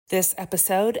This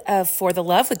episode of For the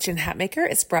Love with Jen Hatmaker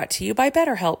is brought to you by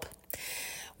BetterHelp.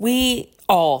 We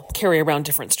all carry around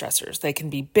different stressors. They can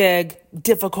be big,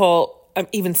 difficult,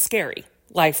 even scary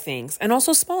life things, and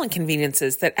also small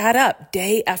inconveniences that add up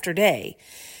day after day.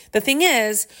 The thing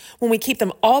is, when we keep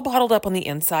them all bottled up on the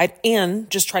inside and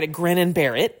just try to grin and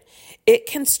bear it, it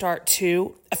can start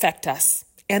to affect us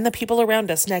and the people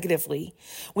around us negatively.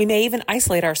 We may even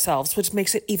isolate ourselves, which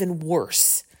makes it even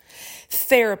worse.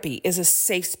 Therapy is a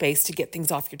safe space to get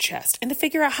things off your chest and to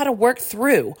figure out how to work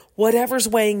through whatever's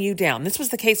weighing you down. This was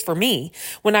the case for me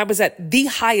when I was at the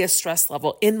highest stress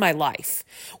level in my life,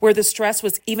 where the stress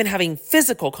was even having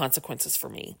physical consequences for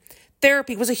me.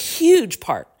 Therapy was a huge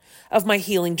part of my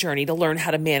healing journey to learn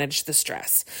how to manage the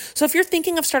stress. So if you're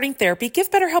thinking of starting therapy, give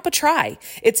BetterHelp a try.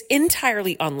 It's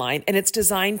entirely online and it's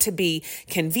designed to be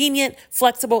convenient,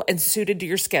 flexible, and suited to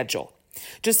your schedule.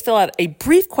 Just fill out a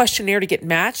brief questionnaire to get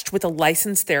matched with a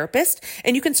licensed therapist,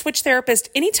 and you can switch therapist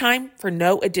anytime for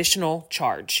no additional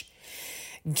charge.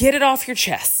 Get it off your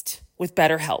chest with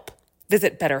BetterHelp.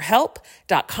 Visit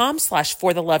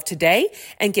betterhelp.com/forthelove today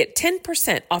and get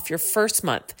 10% off your first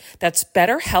month. That's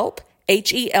BetterHelp,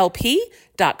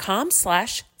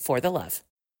 HELP.com/forthelove.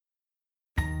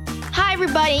 Hi,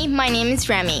 everybody. My name is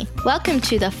Remy. Welcome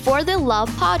to the For the Love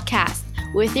podcast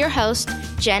with your host,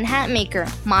 Jen Hatmaker,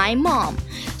 my mom.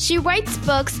 She writes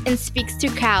books and speaks to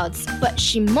crowds, but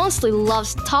she mostly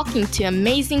loves talking to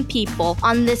amazing people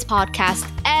on this podcast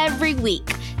every week.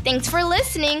 Thanks for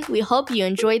listening. We hope you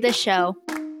enjoy the show.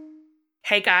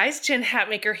 Hey guys, Jen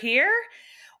Hatmaker here.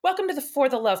 Welcome to the For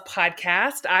the Love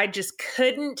podcast. I just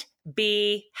couldn't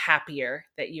be happier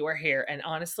that you are here. And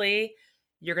honestly,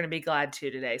 you're going to be glad to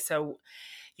today. So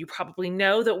you probably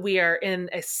know that we are in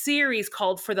a series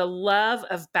called For the Love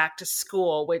of Back to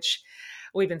School, which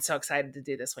we've been so excited to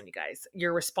do this one, you guys.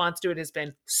 Your response to it has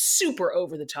been super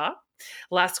over the top.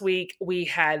 Last week, we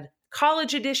had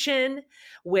College Edition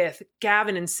with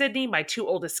Gavin and Sydney, my two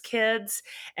oldest kids.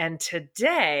 And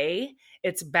today,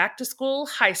 it's Back to School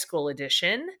High School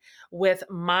Edition with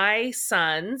my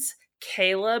sons,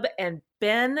 Caleb and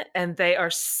Ben. And they are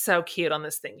so cute on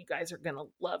this thing. You guys are going to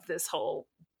love this whole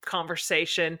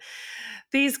conversation.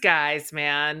 These guys,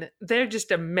 man, they're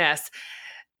just a mess.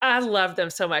 I love them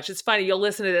so much. It's funny. You'll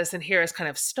listen to this and hear us kind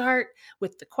of start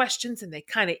with the questions and they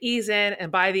kind of ease in.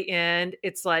 And by the end,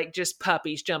 it's like just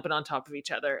puppies jumping on top of each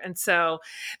other. And so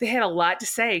they had a lot to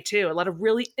say too, a lot of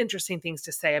really interesting things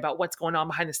to say about what's going on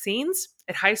behind the scenes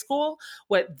at high school,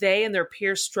 what they and their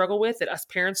peers struggle with that us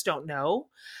parents don't know,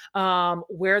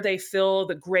 where they feel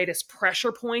the greatest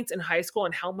pressure points in high school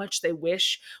and how much they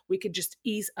wish we could just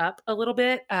ease up a little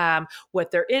bit,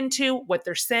 what they're into, what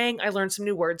they're saying. I learned some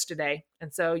new words today.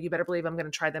 And so you better believe I'm going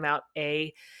to try them out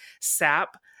ASAP.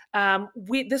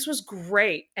 This was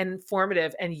great and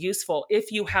informative and useful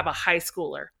if you have a high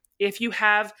schooler. If you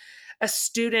have a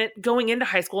student going into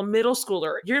high school, a middle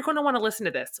schooler, you're going to want to listen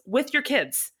to this with your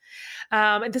kids.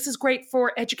 And this is great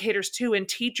for educators too and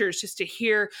teachers just to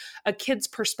hear a kid's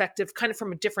perspective kind of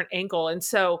from a different angle. And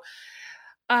so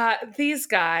these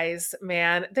guys,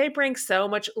 man, they bring so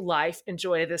much life and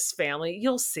joy to this family.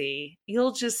 You'll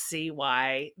just see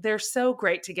why. They're so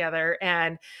great together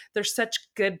and they're such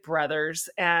good brothers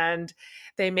and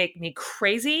they make me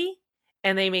crazy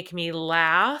and they make me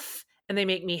laugh and they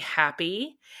make me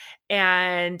happy.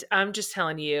 And I'm just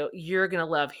telling you, you're going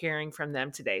to love hearing from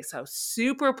them today. So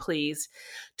super pleased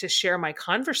to share my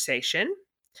conversation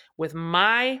with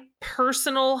my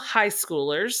personal high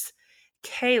schoolers,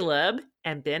 Caleb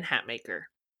and Ben Hatmaker.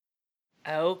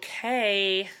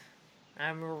 Okay,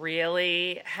 I'm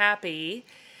really happy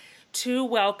to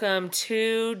welcome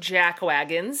two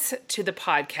jackwagons to the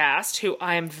podcast who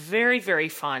I'm very, very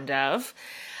fond of.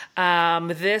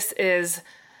 This is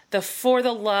the For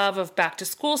the Love of Back to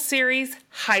School series,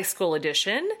 High School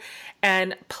Edition.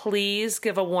 And please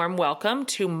give a warm welcome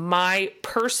to my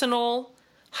personal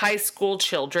high school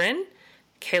children,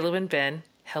 Caleb and Ben.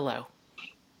 Hello.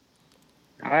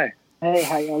 Hi. Hey,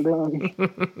 how y'all doing?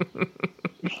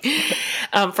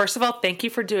 First of all, thank you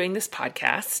for doing this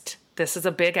podcast. This is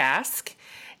a big ask,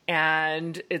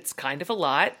 and it's kind of a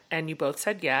lot, and you both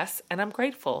said yes, and I'm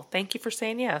grateful. Thank you for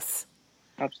saying yes.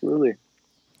 Absolutely.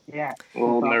 Yeah. A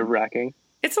little nerve-wracking.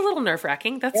 It's a little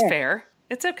nerve-wracking. That's fair.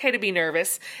 It's okay to be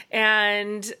nervous.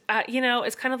 And,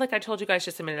 it's kind of like I told you guys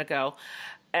just a minute ago.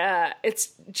 It's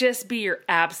just be your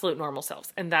absolute normal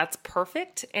selves. And that's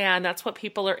perfect. And that's what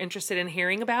people are interested in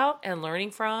hearing about and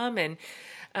learning from. And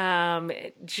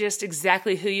Just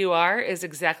exactly who you are is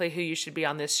exactly who you should be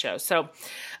on this show. So,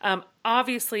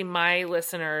 obviously, my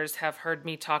listeners have heard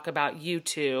me talk about you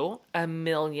two a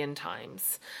million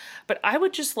times. But I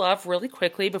would just love really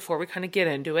quickly before we kind of get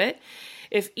into it,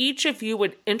 if each of you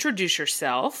would introduce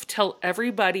yourself, tell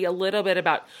everybody a little bit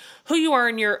about who you are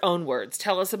in your own words.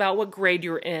 Tell us about what grade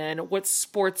you're in, what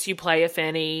sports you play, if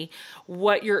any,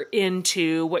 what you're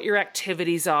into, what your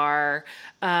activities are,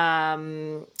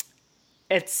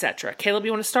 etc. Caleb,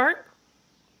 you want to start?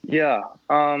 Yeah.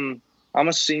 I'm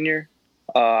a senior.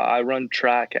 I run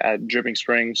track at Dripping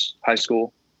Springs High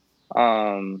School.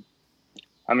 I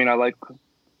like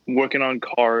working on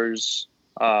cars.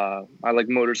 I like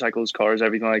motorcycles, cars,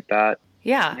 everything like that.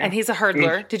 Yeah, and he's a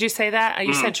hurdler. Did you say that?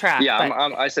 You said track. Yeah,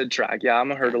 but... I said track. Yeah,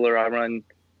 I'm a hurdler. I run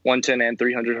 110 and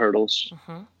 300 hurdles.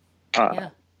 Yeah.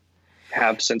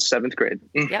 Have since 7th grade.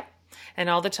 Yep. And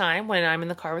all the time when I'm in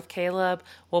the car with Caleb,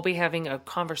 we'll be having a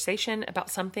conversation about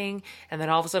something, and then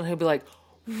all of a sudden he'll be like,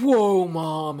 "Whoa,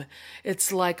 Mom,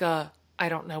 it's like a," I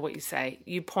don't know what you say.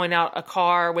 You point out a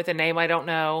car with a name I don't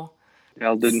know.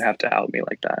 Y'all didn't have to out me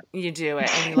like that. You do it.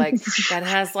 And you're like, that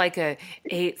has like a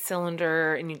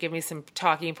 8-cylinder, and you give me some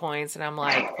talking points, and I'm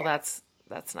like, well,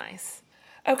 that's nice.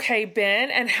 Okay, Ben,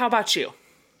 and how about you?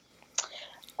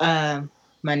 My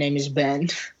name is Ben.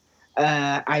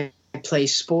 I play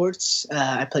sports.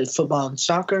 I play football and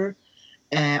soccer.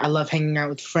 And I love hanging out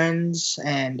with friends.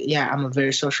 And yeah, I'm a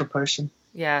very social person.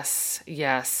 Yes.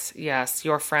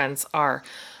 Your friends are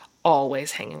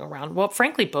always hanging around. Well,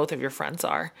 frankly, both of your friends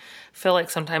are. I feel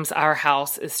like sometimes our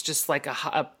house is just like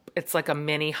it's like a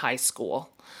mini high school.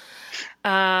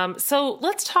 So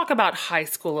let's talk about high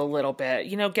school a little bit.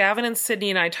 You know, Gavin and Sydney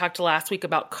and I talked last week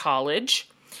about college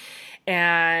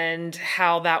and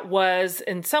how that was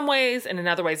in some ways and in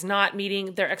other ways not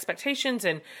meeting their expectations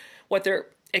and what their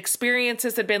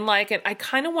experiences had been like. And I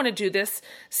kind of want to do this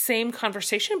same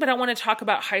conversation, but I want to talk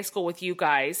about high school with you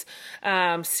guys,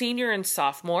 senior and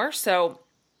sophomore. So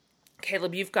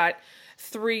Caleb, you've got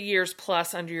 3 years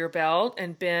plus under your belt,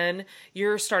 and Ben,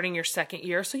 you're starting your 2nd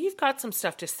year. So you've got some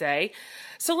stuff to say.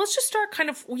 So let's just start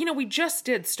we just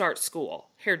did start school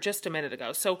here just a minute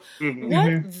ago. So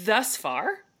what thus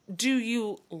far do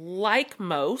you like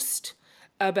most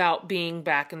about being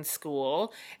back in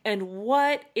school, and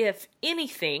what, if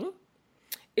anything,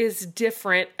 is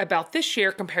different about this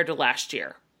year compared to last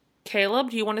year? Caleb,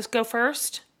 do you want to go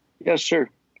first? Yeah, sure.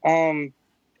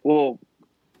 Well,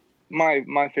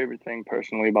 my favorite thing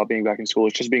personally about being back in school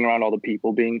is just being around all the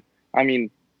people.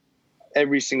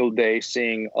 Every single day,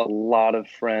 seeing a lot of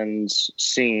friends,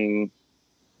 seeing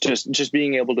just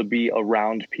being able to be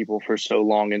around people for so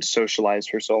long and socialize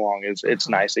for so long it's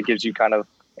nice. It gives you kind of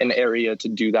an area to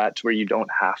do that to where you don't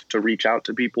have to reach out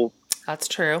to people. That's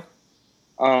true.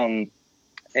 And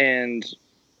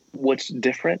what's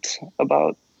different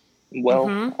about,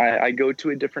 I go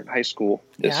to a different high school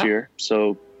this year.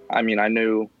 So, I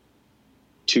knew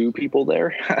 2 people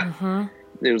there.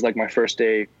 It was like my first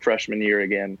day freshman year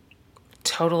again.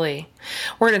 Totally.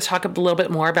 We're going to talk a little bit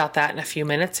more about that in a few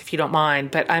minutes, if you don't mind.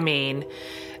 But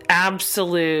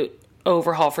absolute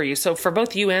overhaul for you. So for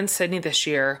both you and Sydney this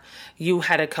year, you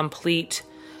had a complete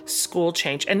school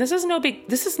change. And this is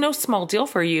no small deal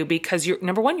for you because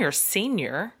number one, you're a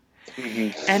senior.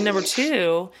 And number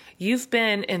 2, you've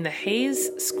been in the Hayes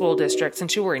school district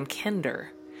since you were in kinder.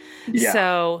 Yeah.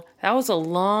 So that was a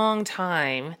long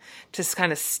time to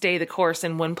kind of stay the course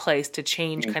in one place, to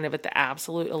change kind of at the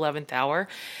absolute 11th hour.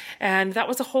 And that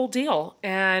was a whole deal.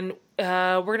 And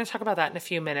we're going to talk about that in a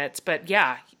few minutes. But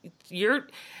yeah,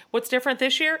 what's different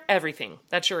this year? Everything.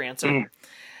 That's your answer.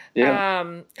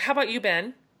 Yeah. How about you,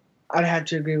 Ben? I'd have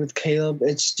to agree with Caleb.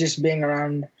 It's just being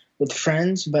around with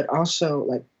friends, but also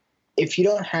like if you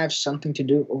don't have something to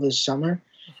do over the summer,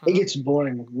 it gets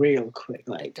boring real quick.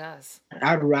 Like, it does.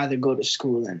 I'd rather go to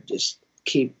school than just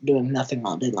keep doing nothing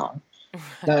all day long.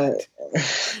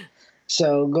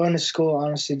 So going to school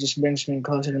honestly just brings me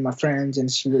closer to my friends, and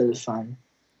it's really fun.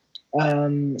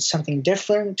 Something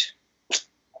different.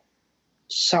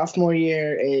 Sophomore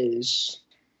year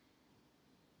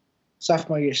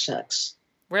sucks.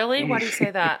 Really? Why do you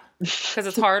say that? Because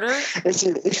it's harder?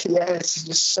 It's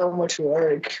just so much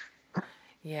work.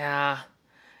 Yeah,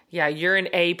 you're in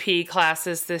AP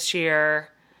classes this year.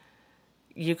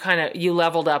 You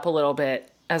leveled up a little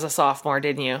bit as a sophomore,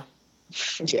 didn't you?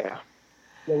 Yeah.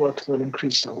 The workload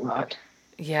increased a lot.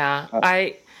 Yeah.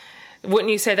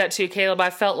 Wouldn't you say that too, Caleb? I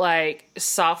felt like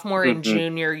sophomore and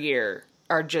junior year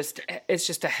it's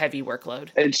just a heavy workload.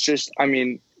 It's just,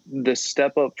 the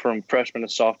step up from freshman to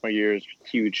sophomore year is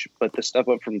huge, but the step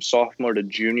up from sophomore to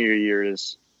junior year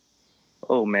is,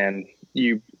 oh man,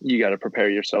 you got to prepare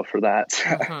yourself for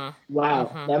that.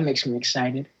 Wow, that makes me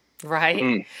excited.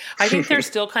 Right. I think they're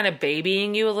still kind of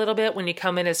babying you a little bit when you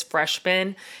come in as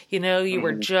freshmen. You know, you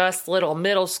were just little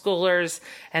middle schoolers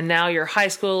and now you're high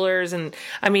schoolers. And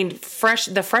I mean,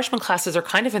 the freshman classes are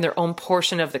kind of in their own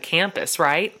portion of the campus,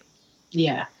 right?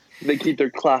 Yeah. They keep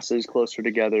their classes closer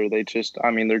together. They're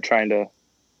trying to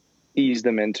ease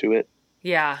them into it.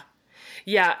 Yeah.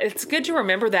 Yeah. It's good to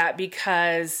remember that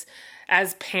because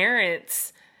as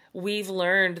parents, we've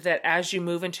learned that as you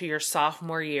move into your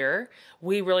sophomore year,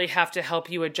 we really have to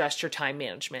help you adjust your time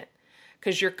management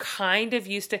because you're kind of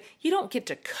used to, you don't get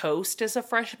to coast as a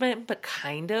freshman, but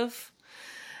kind of.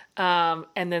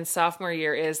 And then sophomore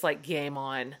year is like game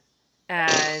on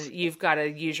and you've got to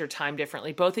use your time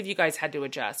differently. Both of you guys had to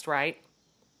adjust, right?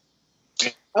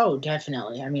 Oh,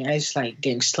 definitely. I mean, I just like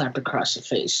getting slapped across the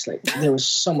face. Like there was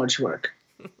so much work.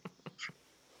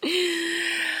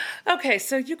 Okay,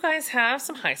 so you guys have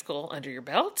some high school under your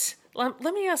belt. Let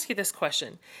me ask you this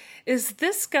question. Is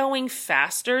this going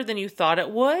faster than you thought it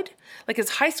would? Like, is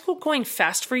high school going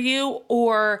fast for you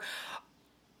or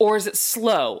is it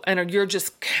slow and you're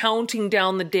just counting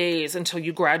down the days until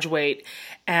you graduate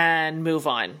and move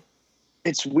on?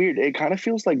 It's weird. It kind of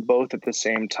feels like both at the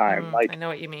same time. I know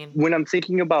what you mean. When I'm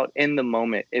thinking about in the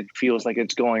moment, it feels like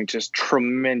it's going just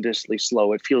tremendously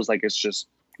slow. It feels like it's just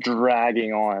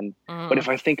dragging on. But if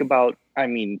I think about,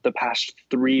 the past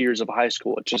 3 years of high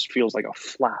school, it just feels like a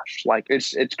flash. Like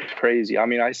it's crazy. I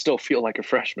mean, I still feel like a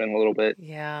freshman a little bit.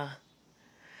 Yeah.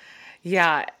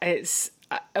 Yeah. It's,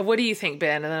 what do you think,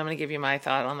 Ben? And then I'm going to give you my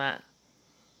thought on that.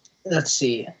 Let's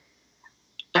see.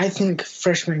 I think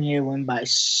freshman year went by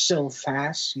so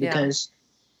fast because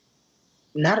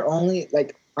not only,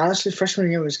 like, honestly,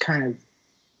 freshman year was kind of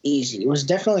easy. It was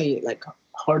definitely like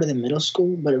harder than middle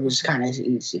school, but it was kind of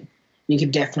easy. You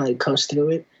could definitely coast through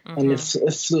it, and it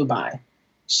flew by.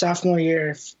 Sophomore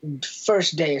year,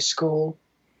 first day of school,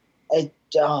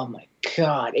 oh my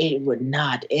God, it would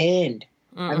not end.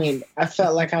 I mean, I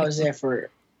felt like I was there for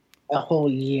a whole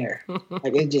year.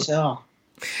 Like it just,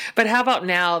 But how about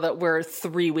now that we're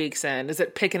 3 weeks in? Is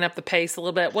it picking up the pace a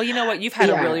little bit? Well, you know what? You've had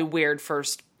a really weird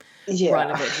first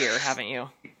run of it here, haven't you?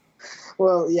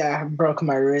 Well, yeah, I broke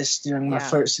my wrist during my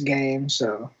first game,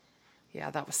 so. Yeah,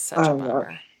 that was such a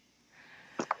bummer.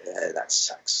 Yeah, that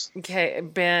sucks. Okay,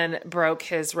 Ben broke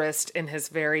his wrist in his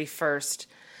very first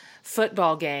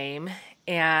football game,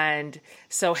 and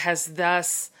so has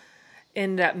thus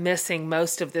ended up missing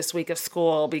most of this week of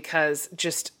school because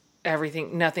just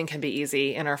nothing can be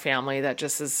easy in our family. That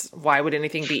just is, why would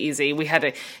anything be easy? We had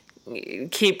to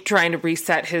keep trying to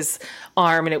reset his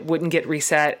arm, and it wouldn't get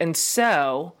reset, and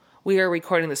so we are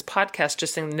recording this podcast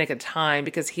just in the nick of time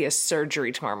because he has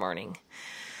surgery tomorrow morning.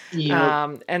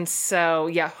 Yep. And so,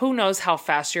 who knows how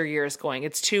fast your year is going.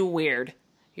 It's too weird.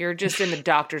 You're just in the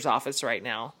doctor's office right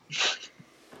now.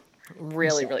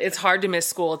 Really. It's hard to miss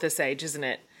school at this age, isn't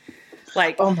it?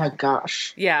 Like, oh my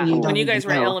gosh. Yeah. When you guys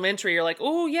were in elementary, you're like,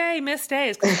 oh, yay, missed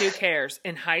days, because who cares?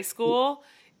 In high school,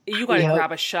 you got to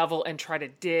grab a shovel and try to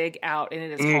dig out, and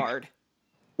it is hard.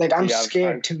 Like, I'm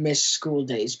scared to miss school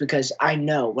days because I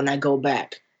know when I go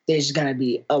back, there's going to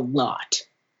be a lot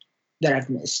that I've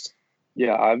missed.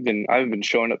 Yeah, I've been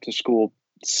showing up to school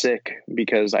sick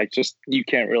because you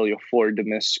can't really afford to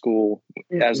miss school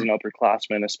as an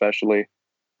upperclassman, especially.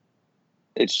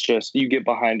 It's just, you get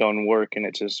behind on work and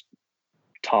it just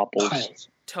topples.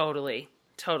 Totally.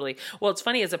 Well, it's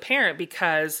funny as a parent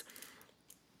because,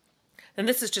 and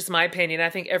this is just my opinion, I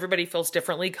think everybody feels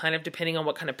differently kind of depending on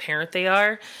what kind of parent they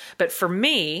are. But for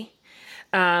me,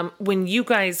 when you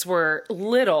guys were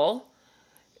little,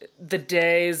 the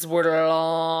days were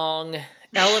long.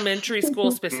 Elementary school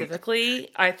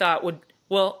specifically, I thought would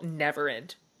never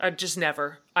end. Just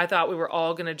never. I thought we were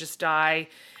all going to just die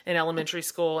in elementary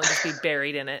school and just be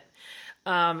buried in it.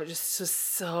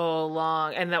 Just so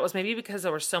long. And that was maybe because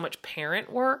there was so much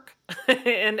parent work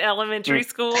in elementary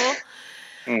school.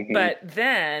 But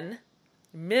then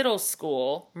middle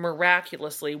school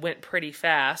miraculously went pretty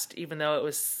fast, even though it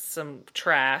was some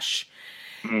trash.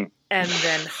 And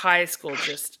then high school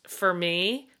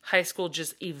high school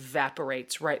just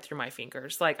evaporates right through my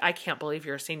fingers. Like, I can't believe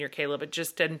you're a senior, Caleb. It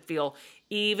just didn't feel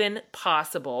even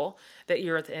possible that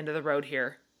you're at the end of the road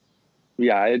here.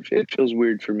 Yeah, it feels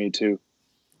weird for me too.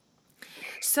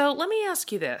 So let me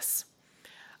ask you this.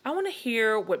 I want to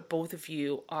hear what both of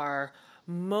you are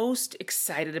most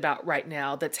excited about right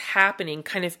now that's happening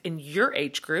kind of in your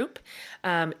age group,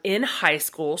 in high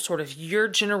school, sort of your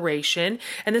generation.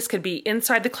 And this could be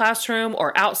inside the classroom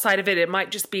or outside of it. It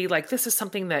might just be like, this is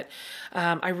something that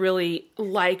I really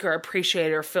like or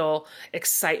appreciate or feel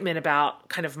excitement about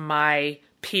kind of my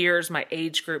peers, my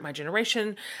age group, my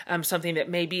generation, something that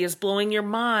maybe is blowing your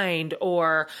mind,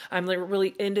 or I'm like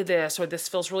really into this, or this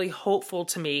feels really hopeful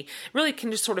to me. Really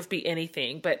can just sort of be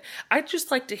anything. But I'd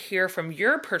just like to hear from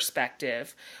your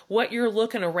perspective what you're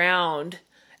looking around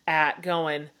at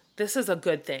going, this is a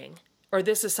good thing, or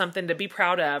this is something to be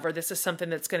proud of, or this is something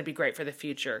that's going to be great for the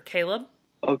future. Caleb?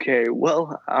 Okay,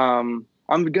 well, I'm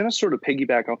going to sort of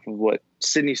piggyback off of what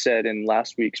Sydney said in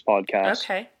last week's podcast.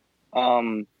 Okay.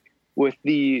 With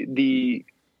the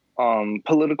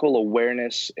political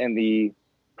awareness and the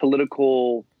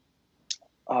political,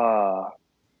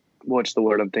 what's the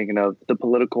word I'm thinking of? The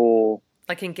political...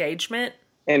 Like engagement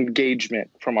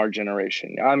from our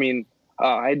generation. I mean,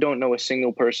 I don't know a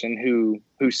single person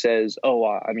who says, oh,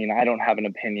 I mean, I don't have an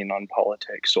opinion on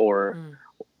politics, or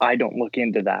I don't look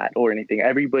into that or anything.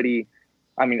 Everybody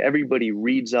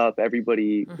reads up,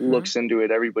 everybody looks into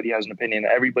it, everybody has an opinion.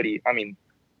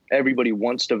 Everybody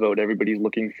wants to vote. Everybody's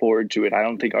looking forward to it. I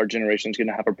don't think our generation is going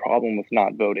to have a problem with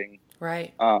not voting.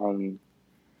 Right.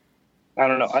 I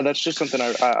don't know. That's just something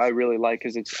I really like,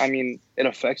 because it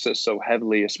affects us so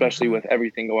heavily, especially with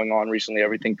everything going on recently.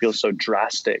 Everything feels so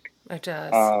drastic. It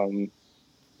does.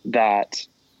 That,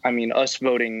 us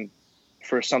voting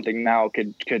for something now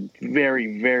could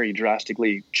very, very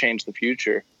drastically change the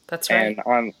future. That's right.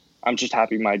 And I'm just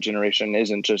happy my generation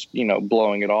isn't just,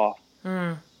 blowing it off.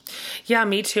 Yeah,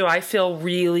 me too. I feel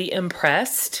really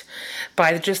impressed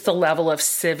by just the level of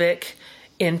civic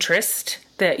interest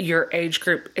that your age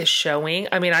group is showing.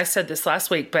 I mean, I said this last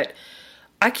week, but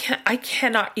I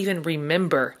cannot even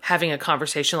remember having a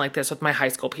conversation like this with my high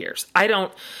school peers. I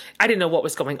didn't know what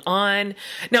was going on.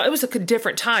 Now, it was a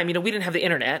different time. We didn't have the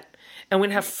internet, and we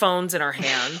didn't have phones in our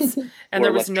hands, and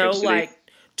there was no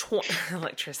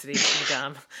electricity. You're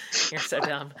dumb. You're so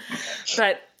dumb.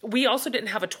 But we also didn't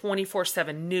have a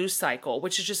 24/7 news cycle,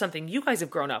 which is just something you guys have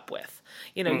grown up with.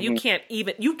 You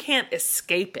can't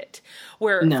escape it.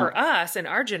 Where for us and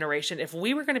our generation, if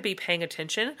we were going to be paying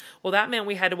attention, well, that meant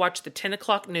we had to watch the 10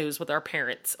 o'clock news with our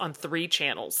parents on 3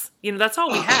 channels. That's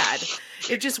all we had.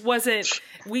 It just wasn't,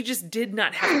 we just did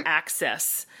not have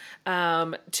access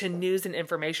to news and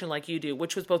information like you do,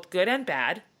 which was both good and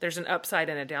bad. There's an upside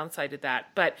and a downside to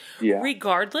that. But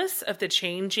regardless of the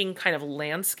changing kind of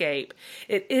landscape,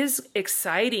 it is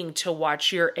exciting to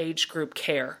watch your age group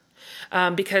care.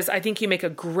 Because I think you make a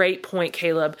great point,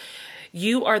 Caleb.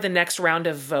 You are the next round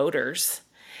of voters.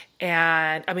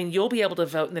 And you'll be able to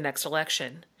vote in the next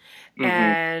election.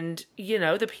 And,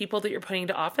 the people that you're putting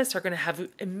into office are going to have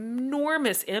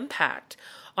enormous impact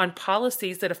on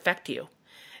policies that affect you.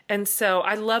 And so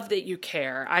I love that you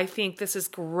care. I think this is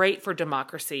great for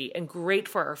democracy and great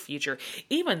for our future,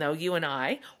 even though you and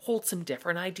I hold some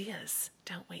different ideas,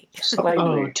 don't we?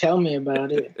 Oh, tell me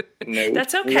about it. No,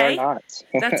 that's okay.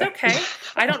 That's okay.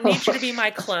 I don't need you to be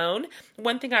my clone.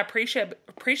 One thing I appreciate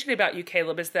about you,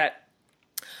 Caleb, is that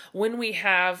when we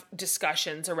have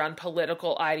discussions around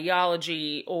political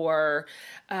ideology or,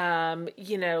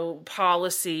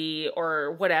 policy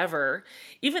or whatever,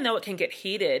 even though it can get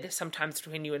heated sometimes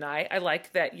between you and I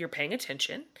like that you're paying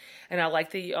attention. And I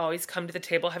like that you always come to the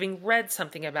table having read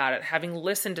something about it, having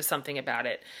listened to something about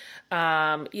it.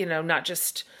 Not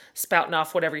just spouting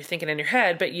off whatever you're thinking in your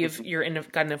head, but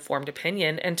got an informed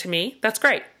opinion. And to me, that's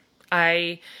great.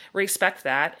 I respect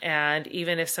that, and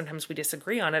even if sometimes we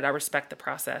disagree on it, I respect the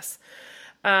process.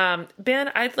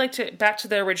 Ben, I'd like to, back to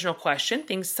the original question,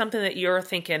 something that you're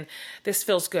thinking, this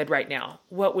feels good right now.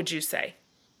 What would you say?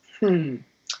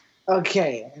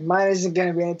 Okay, mine isn't going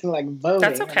to be anything like voting.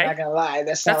 That's okay. I'm not going to lie.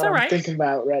 That's not what I'm thinking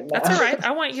about right now. That's all right.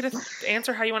 I want you to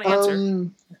answer how you want to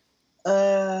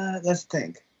answer. Let's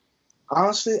think.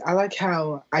 Honestly, I like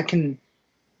how I can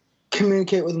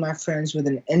communicate with my friends with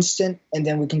an instant, and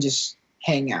then we can just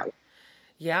hang out.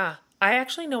 Yeah, I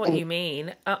actually know what you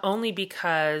mean, only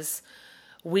because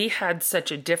we had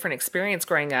such a different experience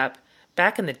growing up.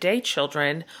 Back in the day,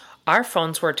 children, our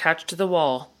phones were attached to the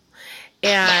wall,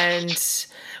 and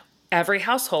every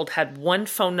household had one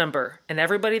phone number, and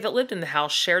everybody that lived in the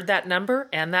house shared that number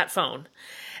and that phone.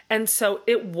 And so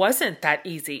it wasn't that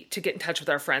easy to get in touch with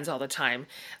our friends all the time.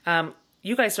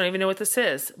 You guys don't even know what this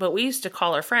is, but we used to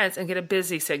call our friends and get a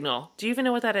busy signal. Do you even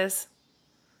know what that is?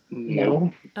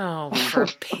 No. Oh, for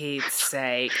Pete's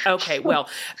sake. Okay, well,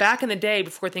 back in the day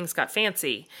before things got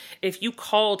fancy, if you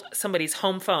called somebody's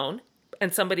home phone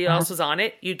and somebody else was on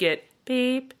it, you'd get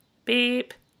beep,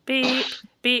 beep, beep,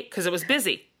 beep, because it was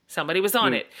busy. Somebody was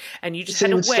on it. And you just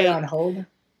had to wait. Stay on hold?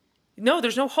 No,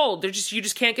 there's no hold. You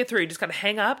just can't get through. You just got to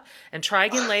hang up and try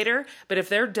again later. But if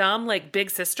they're dumb, like Big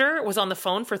Sister was on the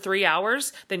phone for 3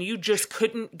 hours, then you just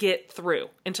couldn't get through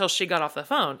until she got off the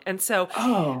phone. And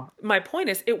so my point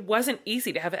is, it wasn't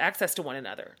easy to have access to one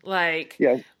another. Like,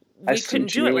 Yeah, we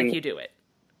couldn't do it like you do it.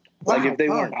 Like if they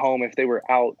weren't home, if they were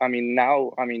out, I mean,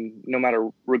 now, I mean, no matter,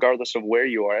 regardless of where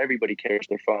you are, everybody carries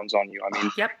their phones on you. I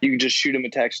mean, you can just shoot them a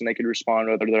text and they could respond,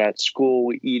 whether they're at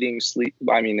school, eating, sleep,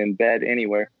 I mean, in bed,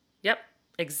 anywhere. Yep,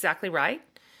 exactly right.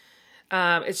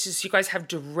 It's just, you guys have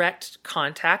direct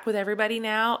contact with everybody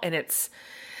now. And it's,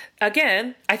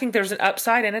 again, I think there's an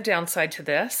upside and a downside to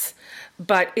this,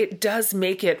 but it does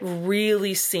make it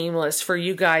really seamless for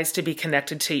you guys to be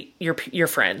connected to your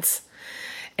friends.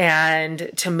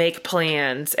 And to make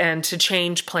plans and to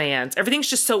change plans. Everything's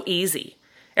just so easy.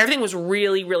 Everything was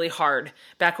really, really hard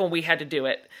back when we had to do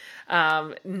it.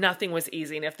 Nothing was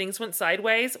easy. And if things went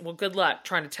sideways, well, good luck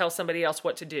trying to tell somebody else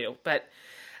what to do. But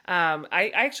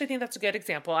I actually think that's a good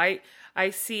example. I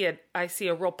see a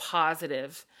real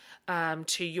positive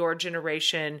to your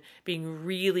generation being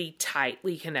really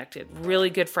tightly connected, really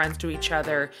good friends to each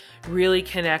other, really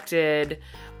connected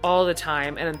all the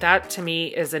time. And that to me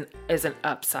is an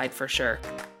upside for sure.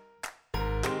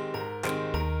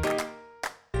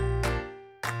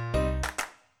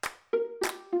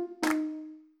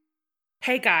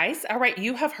 Hey guys, all right,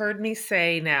 you have heard me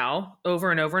say now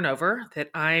over and over and over that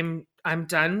I'm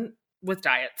done with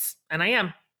diets, and I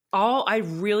am. All I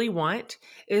really want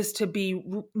is to be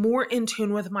more in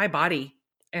tune with my body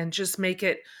and just make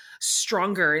it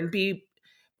stronger and be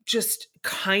just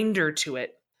kinder to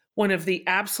it. One of the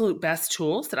absolute best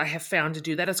tools that I have found to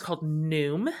do that is called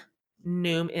Noom,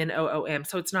 Noom.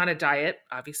 So it's not a diet,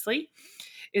 obviously.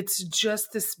 It's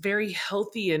just this very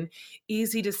healthy and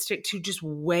easy to stick to just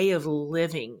way of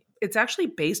living. It's actually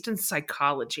based in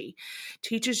psychology.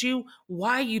 Teaches you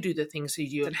why you do the things you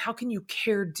do and how can you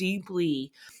care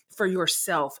deeply for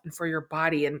yourself and for your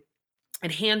body, and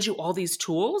hands you all these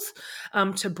tools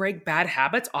to break bad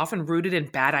habits, often rooted in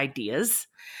bad ideas,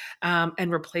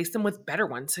 and replace them with better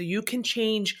ones. So you can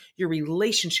change your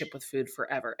relationship with food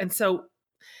forever. And so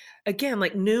again,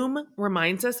 like Noom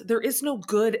reminds us, there is no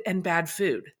good and bad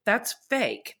food. That's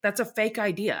fake. That's a fake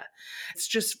idea. It's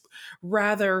just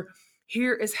rather,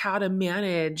 here is how to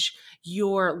manage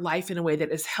your life in a way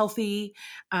that is healthy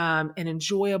and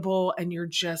enjoyable, and you're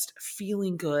just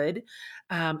feeling good.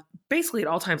 Basically at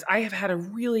all times. I have had a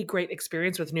really great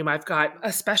experience with Noom. I've got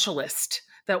a specialist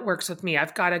that works with me.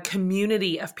 I've got a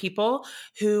community of people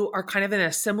who are kind of in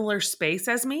a similar space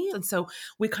as me. And so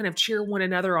we kind of cheer one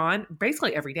another on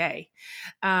basically every day.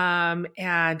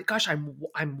 And gosh, I'm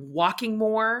walking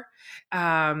more.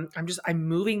 I'm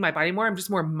moving my body more. I'm just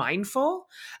more mindful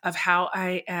of how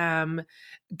I am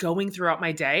going throughout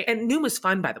my day. And Noom is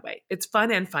fun, by the way. It's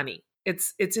fun and funny.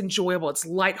 It's enjoyable. It's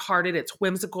lighthearted. It's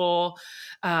whimsical.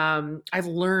 I've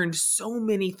learned so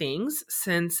many things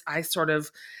since I sort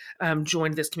of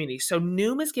joined this community. So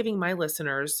Noom is giving my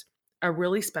listeners a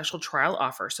really special trial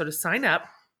offer. So to sign up,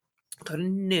 go to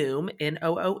Noom,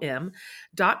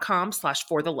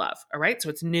 Noom.com/forthelove. All right. So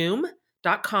it's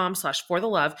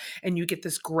Noom.com/forthelove, and you get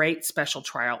this great special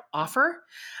trial offer.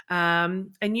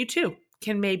 And you too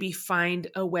can maybe find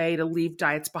a way to leave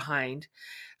diets behind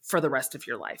for the rest of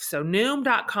your life. So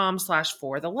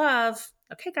Noom.com/forthelove.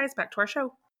 Okay, guys, back to our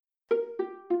show.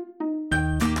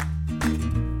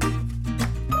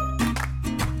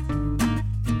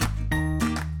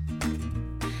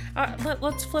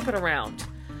 Let's flip it around.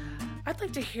 I'd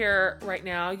like to hear right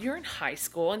now, you're in high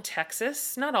school in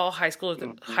Texas. Not all high schools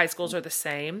are the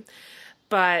same,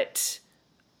 but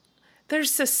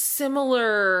there's a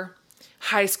similar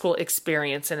high school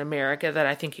experience in America that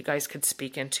I think you guys could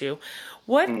speak into.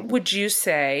 What would you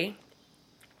say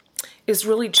is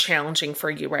really challenging for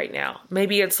you right now?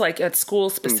 Maybe it's like at school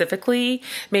specifically.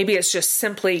 Maybe it's just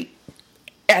simply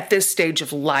at this stage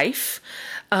of life.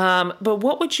 But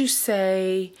what would you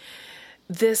say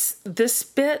this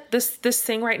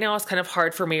thing right now is kind of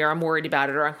hard for me, or I'm worried about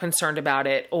it, or I'm concerned about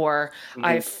it, or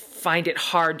I find it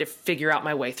hard to figure out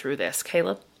my way through this?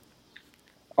 Caleb?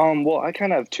 Well, I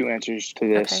kind of have two answers to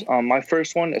this. Okay. My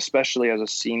first one, especially as a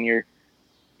senior,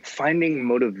 finding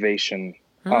motivation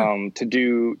to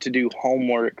do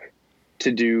homework,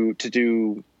 to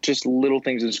do just little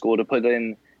things in school, to put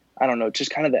in, I don't know,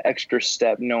 just kind of the extra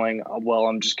step, knowing, well,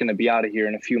 I'm just going to be out of here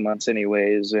in a few months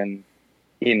anyways. And,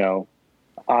 you know,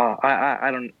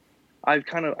 I've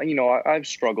kind of, you know, I've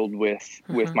struggled with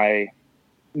my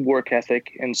work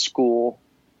ethic in school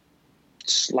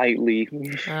slightly.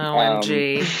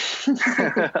 OMG.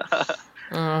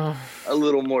 A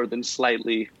little more than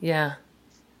slightly. Yeah.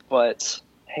 But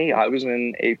hey, I was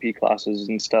in AP classes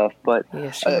and stuff, but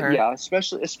Yeah, sure. yeah,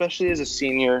 especially as a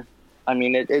senior, I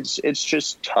mean, it's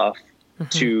just tough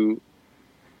to,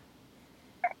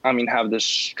 I mean, have this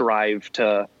strive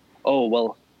to, oh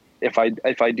well, if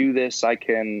I do this, I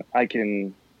can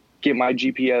get my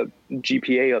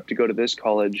GPA up to go to this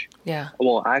college. Yeah.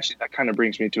 Well, actually, that kind of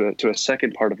brings me to a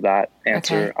second part of that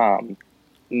answer. Okay.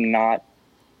 Not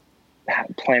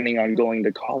planning on going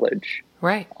to college.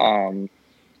 Right.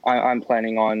 I'm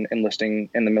planning on enlisting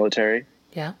in the military.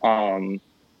 Yeah.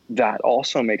 That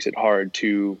also makes it hard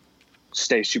to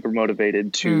stay super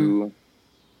motivated to,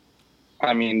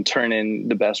 I mean, turn in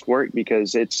the best work,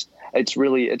 because it's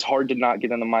hard to not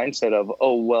get in the mindset of,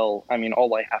 oh, well, I mean,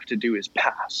 all I have to do is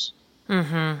pass.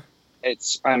 I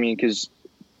mean, because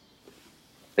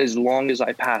as long as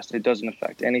I pass, it doesn't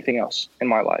affect anything else in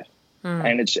my life.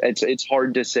 And it's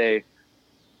hard to say.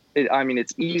 I mean,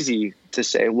 it's easy to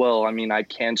say, well, I mean, I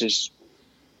can't just,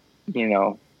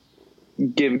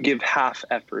 give half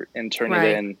effort and turn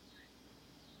it in.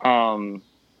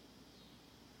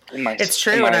 It's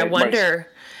true. And I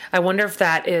wonder if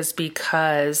that is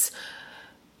because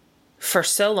for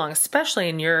so long, especially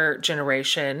in your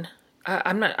generation,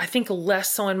 I think less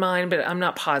so in mine, but I'm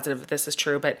not positive if this is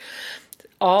true, but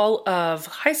all of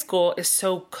high school is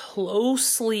so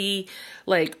closely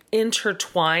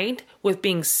intertwined with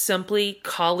being simply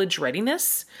college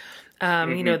readiness.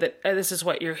 That this is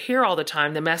what you hear all the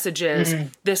time. The message is,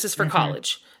 this is for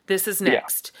college. This is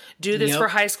next. Do this for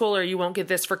high school or you won't get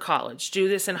this for college. Do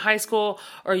this in high school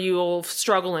or you'll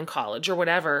struggle in college or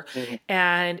whatever.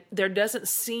 And there doesn't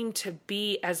seem to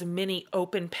be as many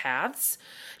open paths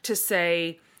to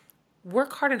say,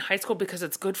 work hard in high school because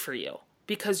it's good for you.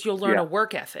 Because you'll learn a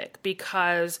work ethic,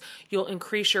 because you'll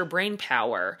increase your brain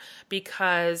power,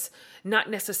 because not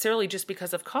necessarily just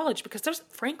because of college, because there's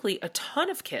frankly a ton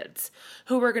of kids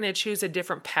who are going to choose a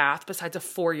different path besides a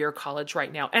 4-year college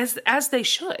right now, as they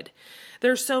should.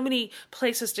 There's so many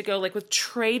places to go, like with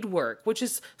trade work, which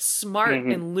is smart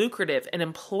and lucrative and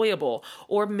employable,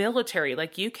 or military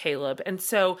like you, Caleb. And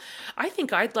so I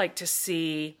think I'd like to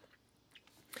see,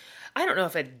 I don't know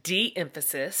if a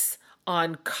de-emphasis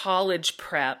on college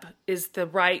prep is the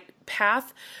right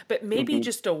path, but maybe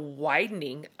just a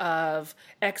widening of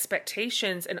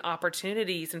expectations and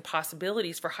opportunities and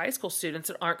possibilities for high school students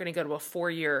that aren't going to go to a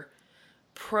 4-year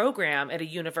program at a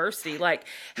university. Like,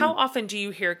 how often do you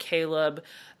hear, Caleb,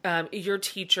 your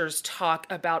teachers talk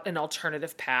about an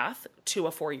alternative path to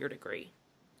a 4-year degree?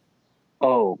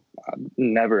 Oh,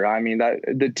 never. I mean, that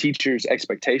the teacher's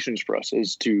expectations for us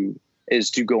is to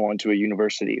go on to a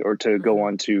university or to go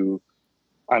on to,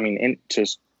 I mean,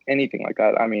 just anything like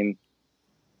that. I mean,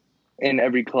 in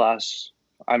every class,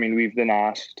 I mean, we've been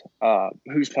asked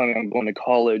who's planning on going to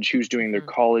college, who's doing their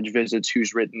college visits,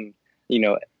 who's written,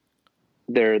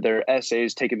 their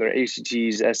essays, taking their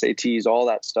ACTs, SATs, all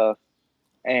that stuff.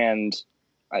 And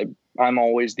I'm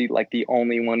always the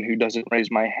only one who doesn't raise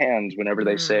my hand whenever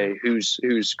they say who's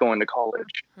going to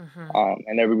college.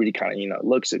 And everybody kind of,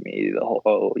 looks at me, the whole,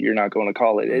 oh, you're not going to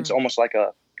college. It's almost like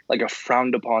a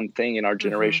frowned upon thing in our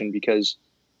generation, because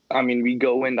I mean, we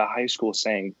go into high school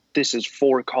saying this is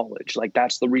for college. Like,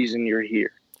 that's the reason you're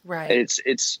here. Right.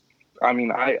 It's, I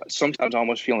mean, I sometimes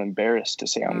almost feel embarrassed to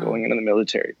say I'm going into the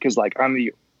military, because I'm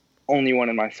the only one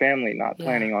in my family not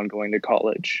planning on going to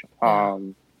college. I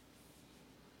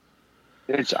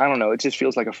don't know. It just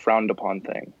feels like a frowned upon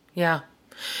thing. Yeah.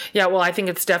 Yeah, well, I think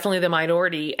it's definitely the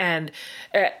minority. And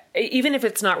even if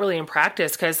it's not really in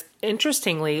practice, because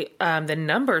interestingly, the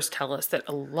numbers tell us that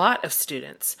a lot of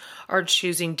students are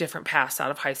choosing different paths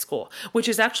out of high school, which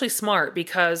is actually smart,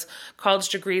 because college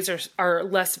degrees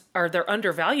they're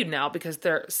undervalued now, because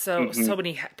so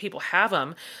many people have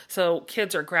them. So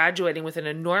kids are graduating with an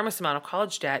enormous amount of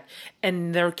college debt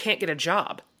and they can't get a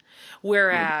job.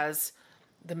 Whereas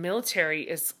the military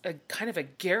is a kind of a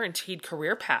guaranteed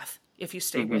career path if you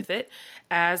stay with it,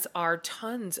 as are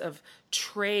tons of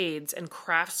trades and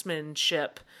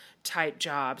craftsmanship type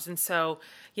jobs. And so,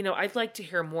 I'd like to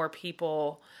hear more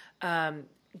people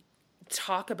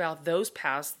talk about those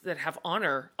paths that have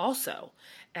honor also,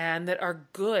 and that are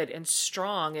good and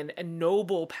strong and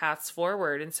noble paths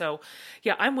forward. And so,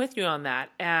 yeah, I'm with you on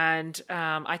that. And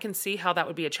I can see how that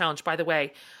would be a challenge. By the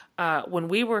way, when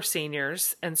we were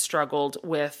seniors and struggled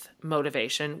with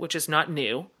motivation, which is not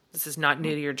new, this is not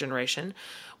new to your generation,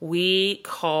 we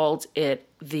called it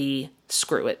the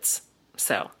screw-its.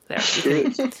 So there,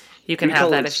 you can have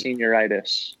that.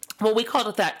 Senioritis. Well, we called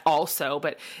it that also,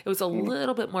 but it was a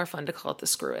little bit more fun to call it the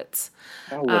screw-its.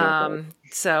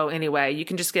 So anyway, you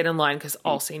can just get in line, because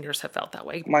all seniors have felt that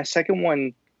way. My second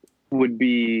one would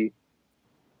be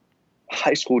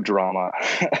high school drama.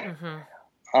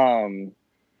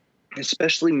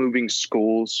 Especially moving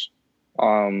schools.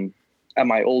 At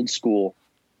my old school,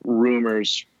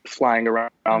 rumors flying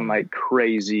around like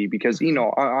crazy because,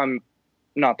 I'm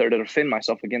not there to defend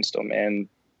myself against them. And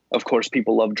of course,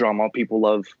 people love drama. People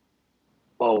love,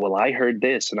 oh, well, I heard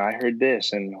this and I heard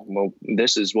this, and well,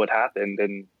 this is what happened.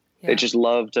 And they just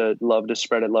love to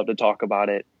spread it, love to talk about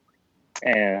it.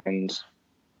 And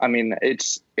I mean,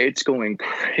 it's going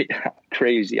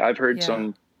crazy. I've heard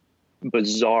some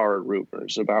bizarre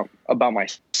rumors about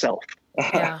myself.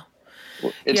 Yeah.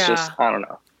 It's just, I don't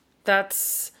know.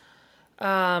 That's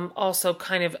also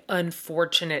kind of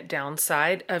unfortunate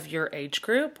downside of your age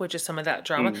group, which is some of that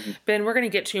drama. Ben, we're going to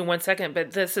get to you in 1 second,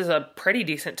 but this is a pretty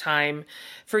decent time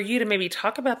for you to maybe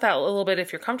talk about that a little bit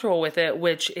if you're comfortable with it,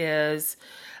 which is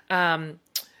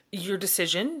your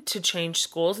decision to change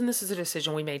schools. And this is a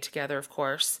decision we made together, of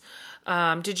course.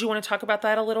 Did you want to talk about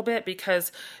that a little bit?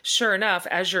 Because sure enough,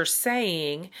 as you're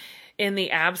saying, in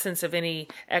the absence of any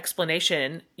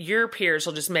explanation, your peers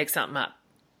will just make something up.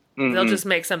 They'll just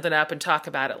make something up and talk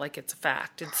about it like it's a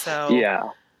fact. And so, yeah.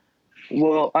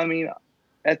 Well, I mean,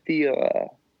 at the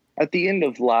end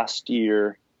of last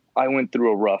year, I went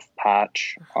through a rough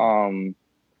patch, a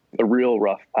real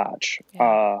rough patch.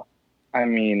 Yeah. I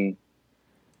mean,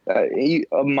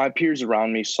 my peers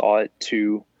around me saw it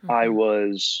too. I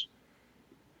was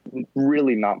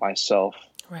really not myself.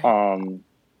 Right.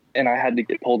 And I had to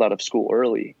get pulled out of school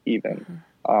early even.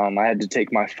 I had to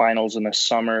take my finals in the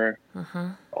summer,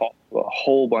 a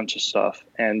whole bunch of stuff.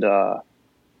 And,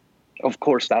 of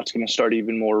course, that's going to start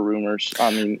even more rumors.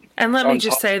 I mean, and let me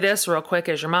just say this real quick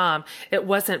as your mom, it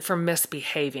wasn't from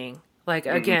misbehaving. Like,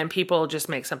 again, people just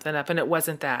make something up, and it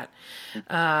wasn't that.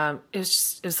 It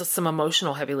was some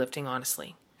emotional heavy lifting,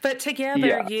 honestly. But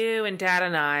together, you and Dad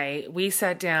and I, we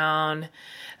sat down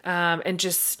and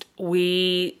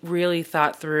we really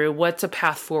thought through what's a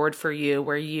path forward for you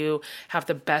where you have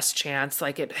the best chance,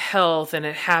 like at health and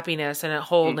at happiness and at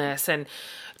wholeness, and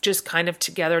just kind of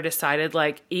together decided,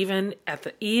 like, even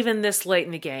this late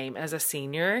in the game as a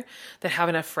senior, that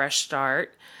having a fresh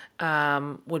start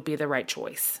would be the right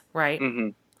choice, right?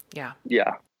 Yeah.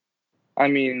 Yeah. I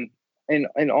mean,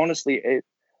 and honestly,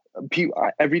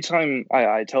 every time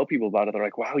I tell people about it, they're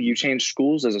like, wow, you changed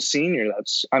schools as a senior.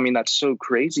 That's so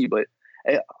crazy. But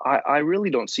I really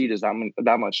don't see it as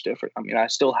that much different. I mean, I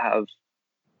still have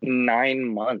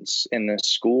 9 months in this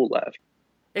school left.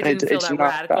 It didn't feel that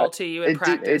radical to you in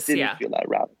practice. It didn't feel that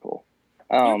radical.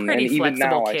 You're a pretty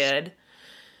flexible kid.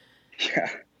 Yeah.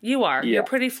 You are. Yeah. You're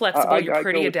pretty flexible. You're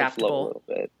pretty adaptable. A little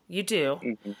bit. You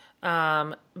do.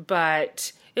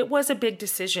 But it was a big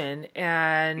decision,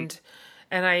 and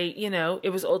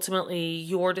it was ultimately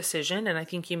your decision, and I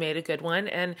think you made a good one.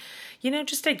 And,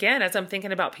 just again, as I'm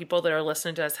thinking about people that are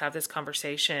listening to us have this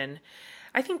conversation,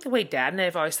 I think the way Dad and I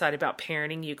have always thought about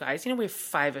parenting you guys, we have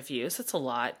 5 of you, so it's a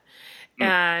lot.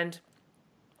 And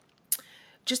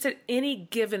just at any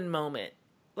given moment,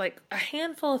 like a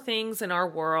handful of things in our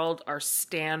world are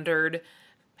standard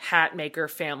Hatmaker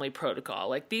family protocol.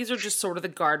 Like, these are just sort of the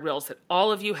guardrails that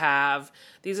all of you have.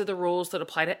 These are the rules that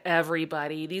apply to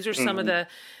everybody. These are some of the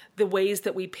ways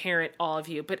that we parent all of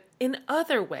you. But in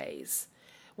other ways,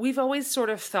 we've always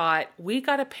sort of thought we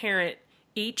got to parent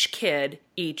each kid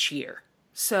each year.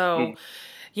 So,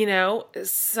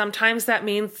 sometimes that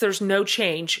means there's no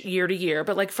change year to year.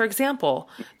 But like, for example,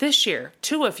 this year,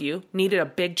 2 of you needed a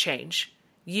big change.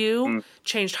 You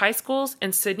changed high schools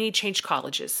and Sydney changed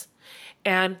colleges.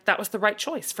 And that was the right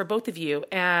choice for both of you.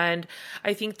 And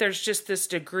I think there's just this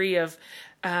degree of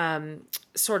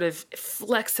sort of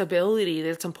flexibility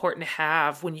that's important to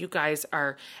have when you guys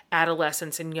are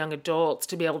adolescents and young adults,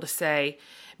 to be able to say,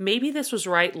 maybe this was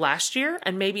right last year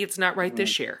and maybe it's not right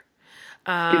this year.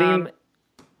 Go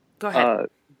ahead.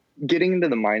 Getting into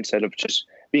the mindset of just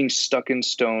being stuck in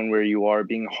stone where you are,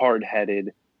 being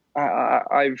hard-headed.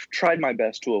 I've tried my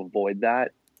best to avoid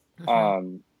that.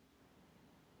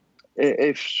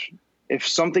 If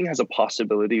something has a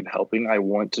possibility of helping, I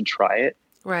want to try it.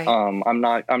 Right. I'm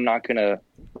not gonna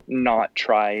not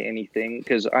try anything,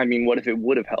 because what if it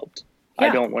would have helped? Yeah. I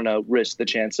don't want to risk the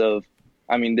chance of,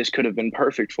 this could have been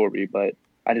perfect for me, but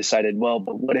I decided, well,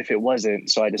 but what if it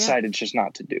wasn't? So I decided just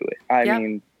not to do it.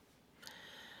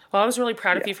 Well, I was really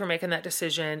proud of you for making that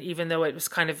decision, even though it was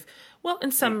kind of, well,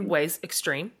 in some ways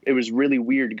extreme. It was really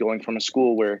weird going from a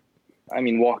school where,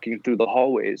 walking through the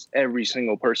hallways, every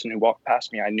single person who walked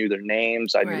past me, I knew their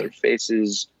names, I knew their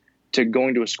faces, to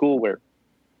going to a school where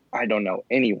I don't know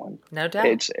anyone. No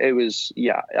doubt. It was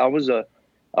a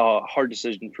hard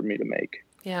decision for me to make.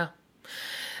 Yeah.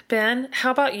 Ben,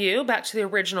 how about you? Back to the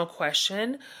original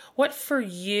question. What for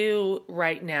you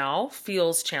right now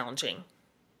feels challenging?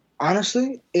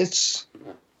 Honestly, it's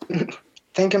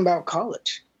thinking about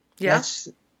college. Yeah. That's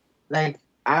like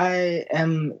I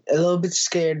am a little bit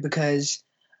scared because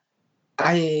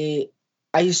I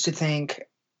used to think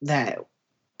that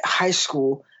high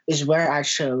school is where I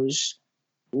chose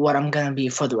what I'm gonna be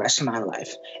for the rest of my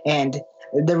life. And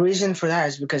the reason for that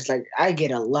is because like I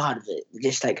get a lot of it.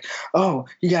 Just like, oh,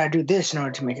 you gotta do this in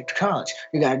order to make it to college.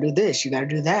 You gotta do this, you gotta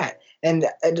do that. And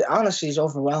it honestly is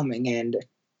overwhelming. And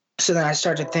so then I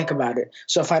start to think about it.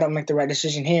 So if I don't make the right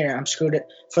decision here, I'm screwed it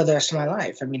for the rest of my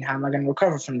life. I mean, how am I going to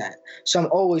recover from that? So I'm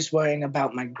always worrying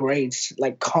about my grades,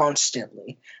 like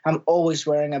constantly. I'm always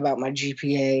worrying about my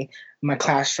GPA, my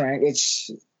class rank.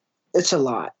 It's a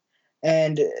lot.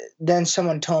 And then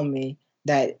someone told me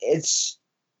that it's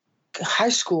high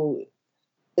school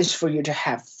is for you to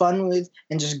have fun with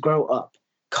and just grow up.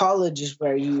 College is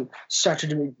where you start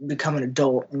to become an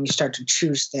adult and you start to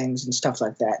choose things and stuff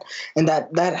like that. And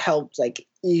that helped like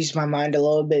ease my mind a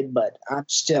little bit, but I'm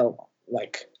still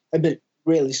like a bit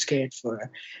really scared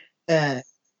for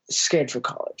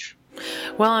college.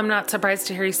 Well, I'm not surprised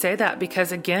to hear you say that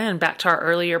because, again, back to our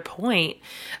earlier point,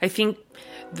 I think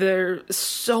there's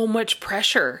so much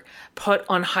pressure put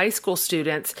on high school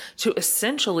students to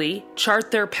essentially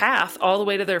chart their path all the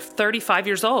way to their 35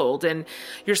 years old. And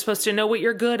you're supposed to know what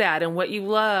you're good at and what you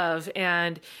love.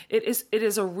 And it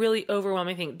is a really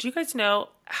overwhelming thing. Do you guys know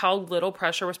how little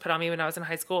pressure was put on me when I was in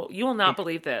high school? You will not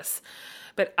believe this,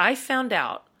 but I found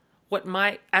out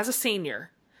as a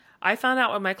senior, I found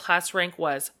out what my class rank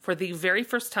was for the very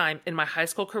first time in my high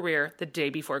school career the day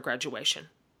before graduation.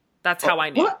 That's how I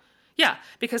knew. What? Yeah,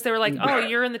 because they were like, "Oh,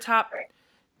 you're in the top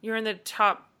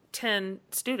 10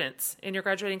 students in your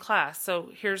graduating class.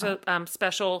 So here's a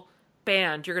special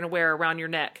band you're going to wear around your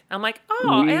neck." I'm like,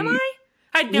 "Oh, am I?"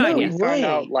 I had no idea. We found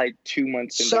out like 2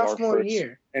 months into sophomore our first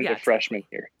year. into freshman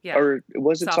year. Yeah. Or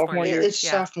was it sophomore year? It's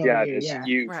sophomore year. This Yeah,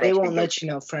 you Right. they freshman won't go- let you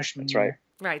know freshman That's year. right.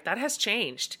 Right, that has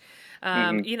changed.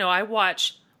 I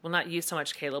watch, well, not you so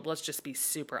much, Caleb, let's just be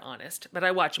super honest, but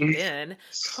I watch Ben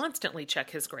constantly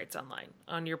check his grades online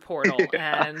on your portal.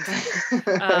 And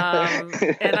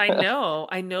I know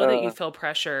that you feel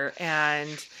pressure,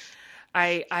 and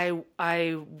I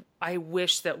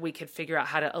wish that we could figure out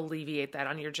how to alleviate that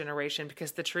on your generation,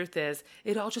 because the truth is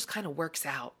it all just kind of works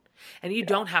out. And you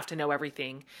don't have to know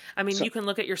everything. I mean, you can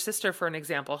look at your sister for an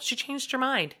example. She changed her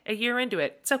mind a year into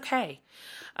it. It's okay.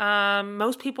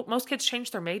 Most kids change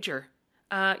their major.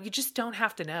 You just don't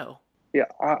have to know. Yeah,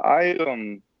 I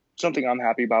something I'm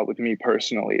happy about with me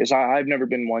personally is I've never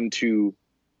been one to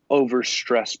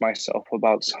overstress myself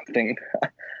about something.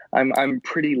 I'm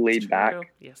pretty laid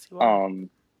back. Yes, you are.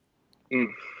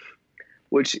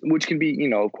 Which can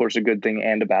be, of course, a good thing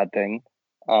and a bad thing.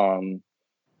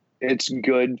 It's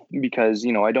good because,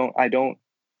 I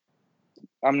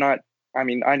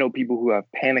know people who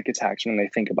have panic attacks when they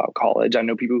think about college. I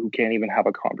know people who can't even have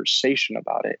a conversation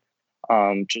about it.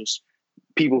 Just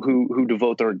people who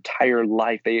devote their entire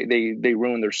life. They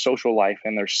ruin their social life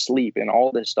and their sleep and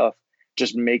all this stuff,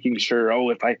 just making sure,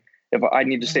 if I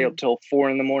need to stay up till 4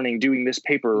 a.m. doing this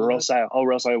paper, or else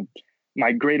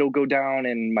my grade will go down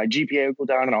and my GPA will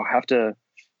go down and I'll have to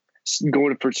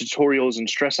go for tutorials and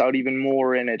stress out even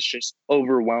more. And it's just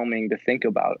overwhelming to think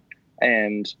about.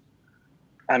 And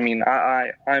I mean,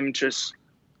 I'm just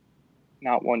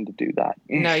not one to do that.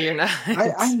 No, you're not.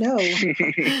 I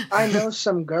know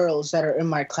some girls that are in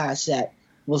my class that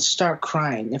will start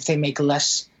crying if they make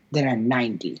less than a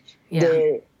 90. Yeah.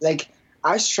 They're like,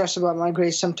 I stress about my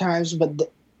grades sometimes, but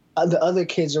the other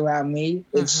kids around me,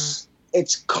 it's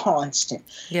constant.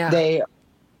 Yeah.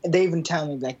 They even tell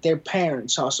me like their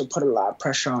parents also put a lot of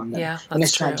pressure on them. Yeah, and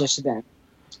it's true. not just them.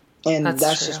 And that's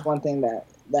true. just one thing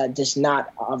that does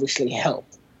not obviously help.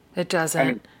 It doesn't. I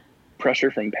mean,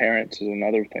 pressure from parents is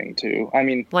another thing too. I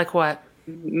mean, like what?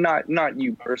 Not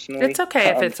you personally. It's okay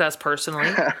if it's us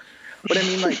personally. But I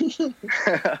mean, like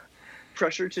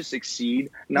pressure to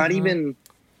succeed, not even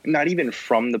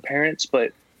from the parents,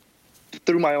 but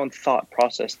through my own thought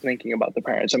process, thinking about the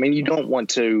parents. I mean, you don't want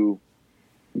to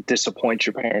disappoint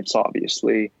your parents,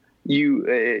 obviously.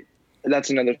 That's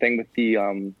another thing with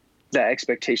the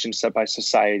expectations set by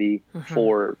society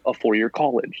for a 4-year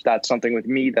college. That's something with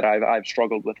me that I've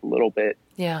struggled with a little bit.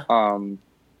 Yeah.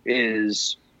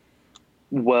 Is,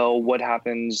 well, what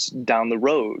happens down the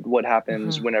road? What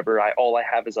happens whenever all I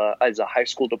have is a high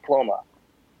school diploma?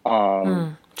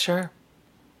 Sure.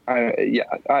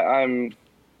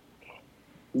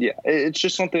 It's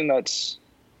just something that's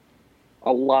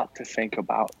a lot to think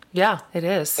about. Yeah, it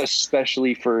is.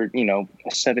 Especially for, a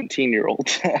 17-year-old.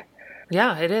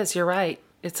 Yeah, it is. You're right.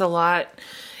 It's a lot.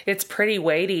 It's pretty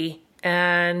weighty.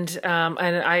 And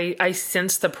I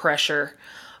sense the pressure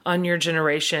on your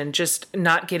generation, just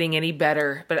not getting any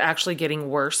better, but actually getting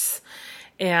worse.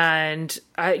 And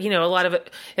a lot of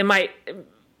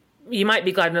you might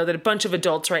be glad to know that a bunch of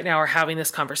adults right now are having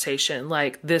this conversation.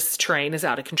 Like, this train is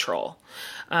out of control.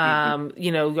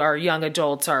 Our young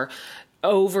adults are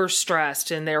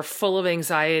overstressed and they're full of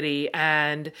anxiety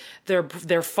and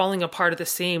they're falling apart at the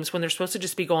seams when they're supposed to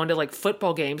just be going to like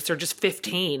football games. They're just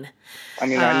 15. I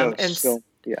mean, I know. And still,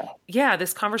 yeah. Yeah,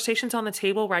 this conversation's on the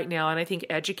table right now. And I think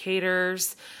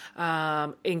educators,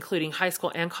 including high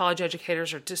school and college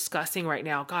educators, are discussing right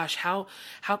now, gosh, how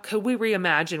could we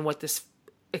reimagine what this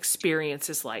experience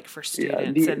is like for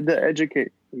students?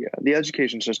 The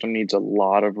education system needs a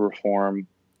lot of reform,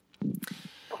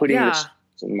 putting the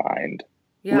students in mind,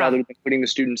 rather than putting the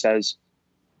students as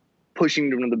pushing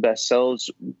them to the best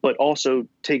selves, but also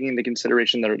taking into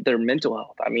consideration their mental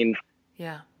health. I mean,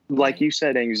 like you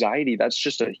said, anxiety, that's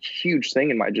just a huge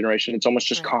thing in my generation. It's almost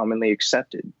just commonly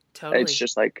accepted. Totally. It's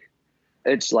just like,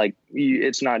 it's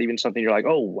not even something you're like,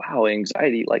 oh, wow,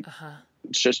 anxiety. Like,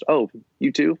 it's just, oh,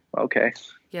 you too? Okay.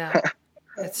 Yeah,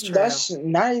 that's true. That's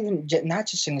not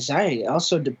just anxiety,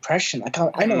 also depression. Like,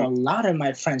 I know a lot of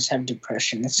my friends have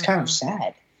depression. It's kind of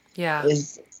sad. Yeah.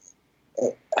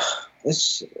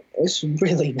 It's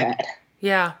really bad.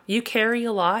 Yeah, you carry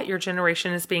a lot. Your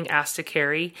generation is being asked to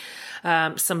carry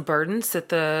some burdens that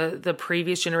the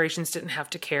previous generations didn't have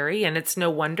to carry, and it's no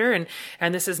wonder.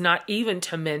 And this is not even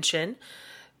to mention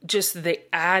just the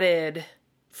added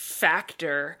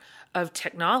factor of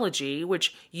technology,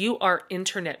 which you are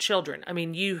internet children. I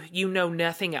mean, you know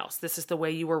nothing else. This is the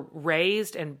way you were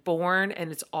raised and born, and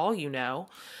it's all you know.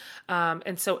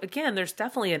 And so again, there's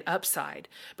definitely an upside,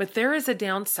 but there is a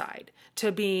downside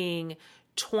to being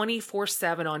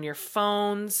 24/7 on your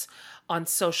phones, on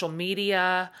social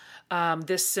media,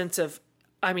 this sense of,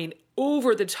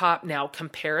 over the top now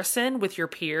comparison with your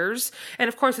peers. And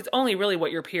of course, it's only really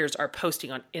what your peers are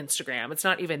posting on Instagram. It's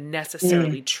not even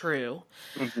necessarily true.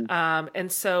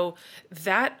 And so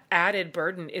that added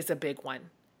burden is a big one.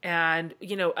 And,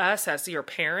 us as your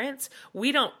parents,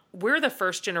 we're the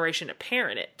first generation to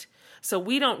parent it. So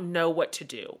we don't know what to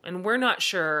do, and we're not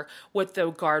sure what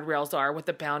the guardrails are, what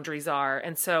the boundaries are.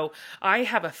 And so I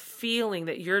have a feeling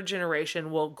that your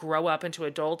generation will grow up into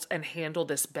adults and handle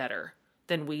this better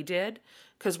than we did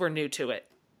because we're new to it.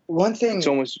 One thing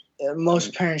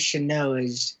most parents should know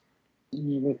is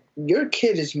your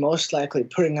kid is most likely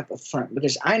putting up a front,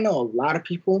 because I know a lot of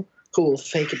people who will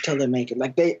fake it till they make it.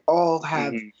 Like, they all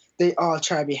have, they all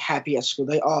try to be happy at school.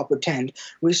 They all pretend.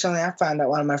 Recently, I found out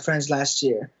one of my friends last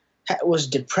year was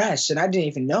depressed, and I didn't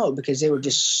even know because they were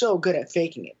just so good at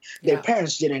faking it. Their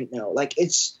parents didn't know. Like,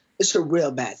 it's a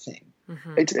real bad thing.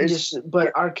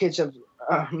 But our kids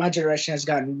my generation has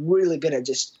gotten really good at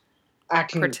just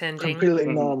acting completely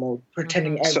normal,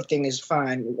 pretending everything is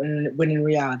fine, when in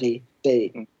reality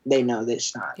they know that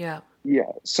it's not. Yeah.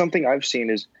 Something I've seen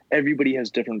is everybody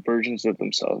has different versions of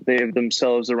themselves. They have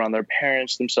themselves around their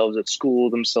parents, themselves at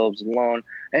school, themselves alone,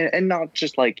 and not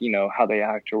just like, how they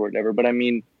act or whatever, but I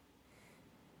mean,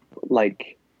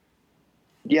 like,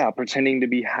 pretending to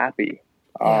be happy,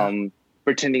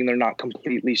 pretending they're not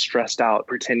completely stressed out,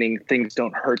 pretending things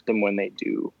don't hurt them when they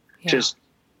do.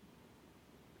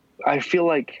 I feel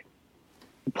like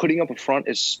putting up a front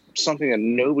is something that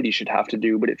nobody should have to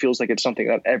do, but it feels like it's something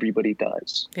that everybody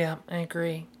does. Yeah, I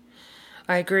agree.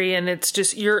 And it's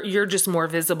just, you're just more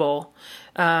visible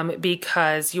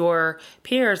because your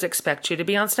peers expect you to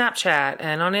be on Snapchat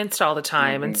and on Insta all the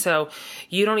time. And so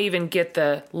you don't even get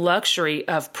the luxury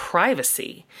of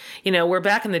privacy. Where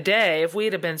back in the day, if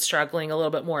we'd have been struggling a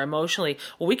little bit more emotionally,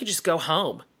 well, we could just go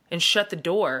home and shut the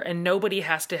door, and nobody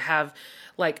has to have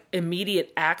like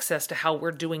immediate access to how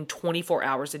we're doing 24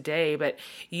 hours a day. But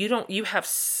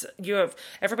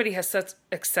everybody has such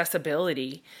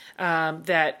accessibility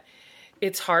that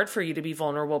it's hard for you to be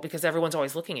vulnerable because everyone's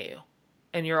always looking at you,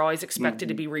 and you're always expected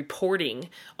to be reporting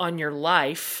on your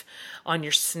life, on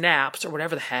your snaps or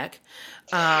whatever the heck.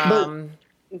 But,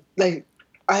 like,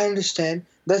 I understand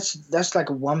that's like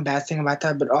one bad thing about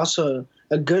that, but also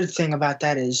a good thing about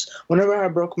that is whenever I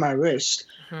broke my wrist,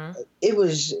 it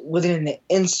was within an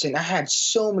instant. I had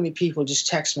so many people just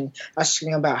text me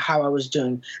asking about how I was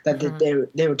doing, that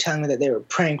they were telling me that they were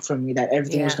praying for me, that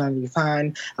everything was going to be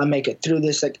fine. I'll make it through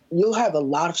this. Like, you'll have a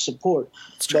lot of support,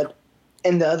 but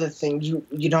and the other thing,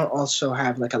 you don't also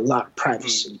have like a lot of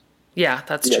privacy. Yeah,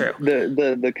 that's true.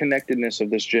 The connectedness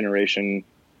of this generation,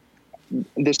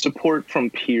 the support from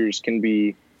peers can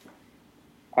be,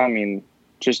 I mean,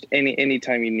 just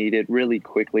anytime you need it really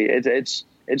quickly. It's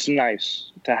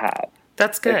nice to have.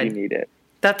 That's good. If you need it.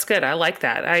 That's good. I like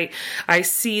that. I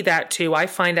see that too. I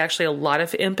find actually a lot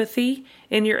of empathy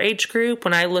in your age group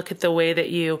when I look at the way that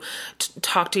you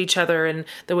talk to each other and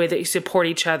the way that you support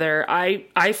each other.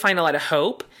 I find a lot of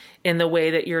hope in the way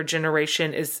that your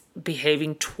generation is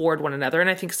behaving toward one another. And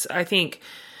I think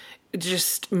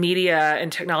just media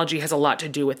and technology has a lot to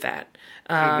do with that.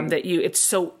 It's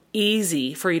so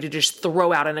easy for you to just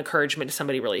throw out an encouragement to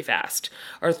somebody really fast,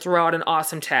 or throw out an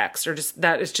awesome text, or just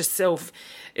that is just so,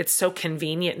 it's so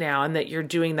convenient now, and that you're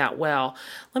doing that well.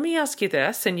 Let me ask you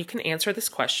this, and you can answer this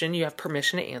question. You have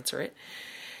permission to answer it.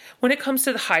 When it comes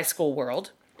to the high school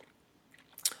world,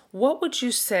 what would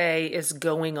you say is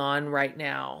going on right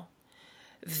now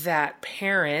that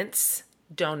parents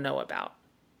don't know about?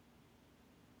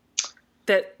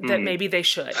 That maybe they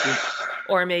should,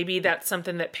 or maybe that's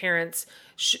something that parents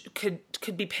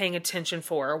could be paying attention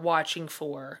for or watching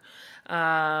for.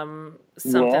 Something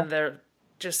that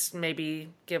just maybe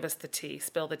give us the tea,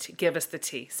 spill the tea, give us the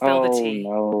tea, spill the tea.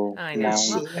 No, I know.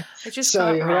 no. Well, I just So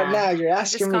got right wrong. now you're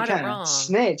asking me kind of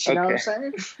snitch, you know what I'm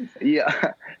saying?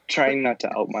 Yeah, trying not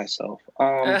to out myself.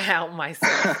 Out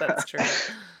myself, that's true.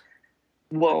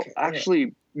 Well, Okay,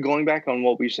 actually, going back on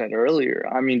what we said earlier,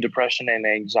 I mean, depression and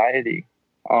anxiety,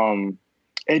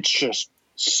 it's just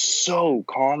so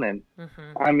common.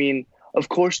 Mm-hmm. I mean, of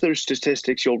course, there's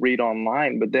statistics you'll read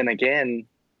online, but then again,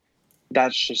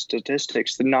 that's just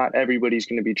statistics. Not everybody's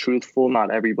going to be truthful.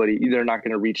 Not everybody, they're not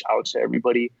going to reach out to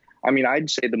everybody. I mean, I'd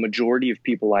say the majority of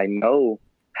people I know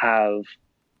have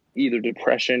either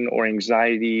depression or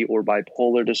anxiety or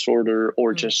bipolar disorder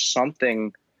or just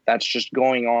something that's just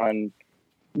going on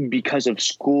because of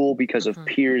school, because of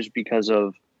peers, because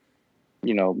of,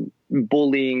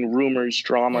 bullying, rumors,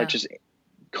 drama, just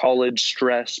college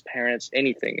stress, parents,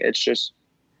 anything. It's just,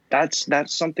 that's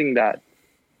something that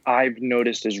I've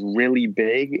noticed is really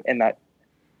big, and that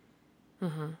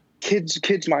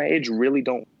kids my age really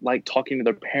don't like talking to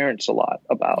their parents a lot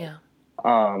about.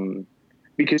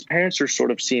 Because parents are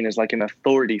sort of seen as like an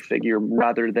authority figure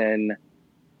rather than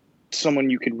someone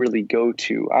you could really go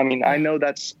to. I mean, I know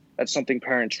that's something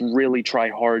parents really try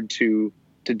hard to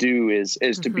do is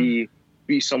to be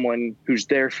someone who's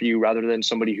there for you rather than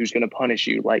somebody who's going to punish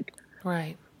you. Like,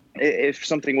 right. If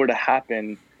something were to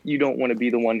happen, you don't want to be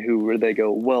the one where they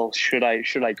go, well, should I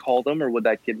call them, or would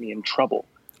that get me in trouble?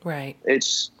 Right.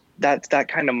 It's that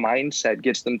kind of mindset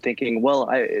gets them thinking, well,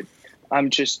 I'm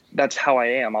just, that's how I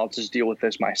am. I'll just deal with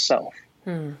this myself.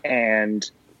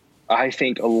 And I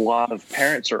think a lot of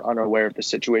parents are unaware of the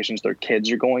situations their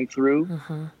kids are going through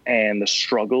and the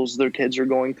struggles their kids are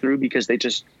going through, because they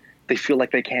feel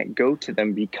like they can't go to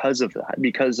them because of that,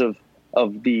 because of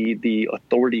the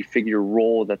authority figure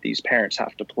role that these parents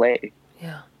have to play.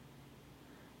 Yeah.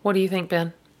 What do you think,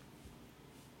 Ben?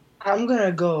 I'm going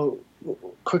to go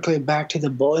quickly back to the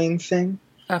bullying thing.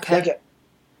 Okay. Like,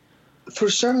 for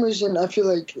some reason, I feel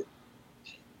like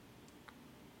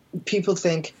people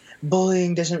think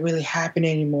bullying doesn't really happen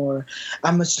anymore.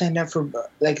 I'm going to stand up for,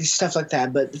 like, stuff like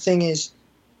that. But the thing is,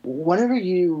 whenever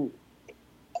you,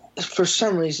 for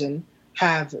some reason,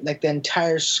 have, like, the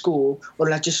entire school or,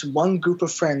 like, just one group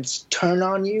of friends turn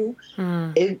on you,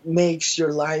 it makes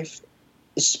your life,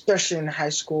 especially in high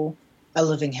school, a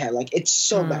living hell. Like, it's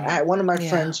so bad. One of my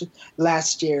friends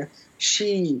last year,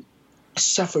 she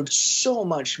suffered so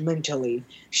much mentally.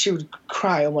 She would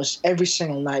cry almost every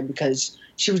single night because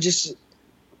she would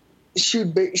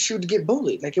get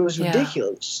bullied. Like, it was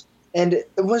ridiculous. And it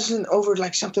wasn't over,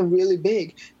 like, something really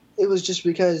big. It was just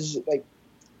because, like,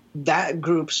 that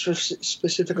group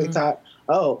specifically thought,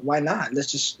 oh, why not?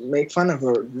 Let's just make fun of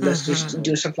her. Let's just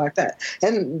do something like that.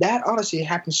 And that honestly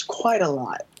happens quite a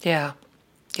lot. Yeah.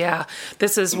 Yeah.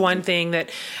 This is one thing that,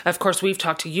 of course, we've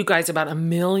talked to you guys about a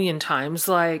million times.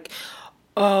 Like,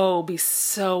 be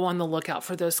so on the lookout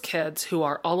for those kids who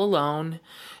are all alone,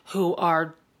 who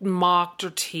are mocked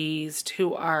or teased,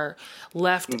 who are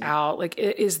left out. Like,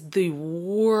 it is the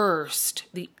worst,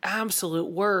 the absolute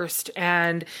worst.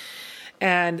 And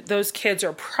those kids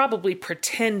are probably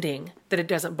pretending that it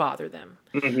doesn't bother them.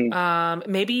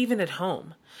 Maybe even at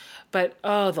home. But,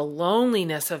 the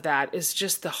loneliness of that is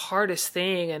just the hardest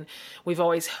thing. And we've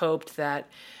always hoped that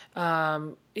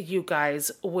you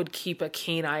guys would keep a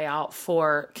keen eye out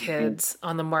for kids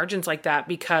on the margins like that,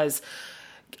 because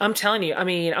I'm telling you, I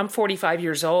mean, I'm 45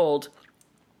 years old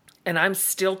and I'm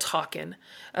still talking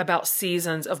about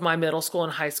seasons of my middle school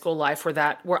and high school life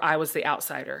where I was the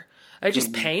outsider. It's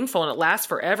just painful, and it lasts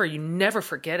forever. You never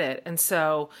forget it. And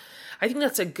so I think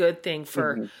that's a good thing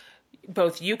for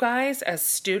both you guys as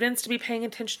students to be paying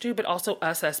attention to, but also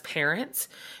us as parents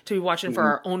to be watching for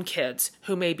our own kids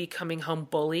who may be coming home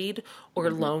bullied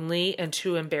or lonely and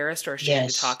too embarrassed or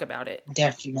ashamed to talk about it.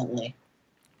 Definitely.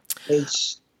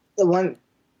 It's the one.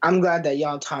 I'm glad that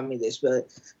y'all taught me this, but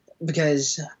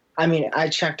because I mean, I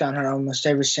checked on her almost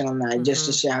every single night just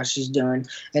to see how she's doing,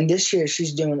 and this year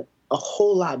she's doing a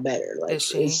whole lot better. Like, is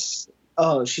she?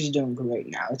 She's doing great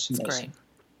now. It's amazing. Great.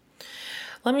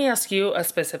 Let me ask you a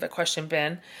specific question,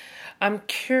 Ben. I'm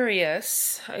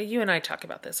curious, you and I talk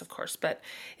about this, of course, but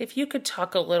if you could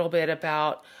talk a little bit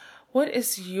about what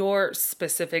is your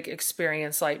specific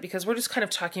experience like? Because we're just kind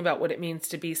of talking about what it means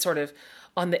to be sort of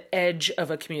on the edge of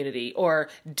a community or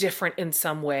different in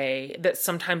some way that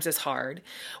sometimes is hard.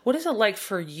 What is it like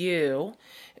for you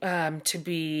to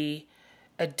be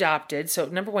adopted? So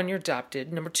number one, you're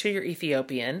adopted. Number two, you're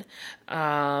Ethiopian.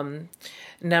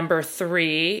 Number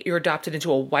three, you're adopted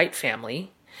into a white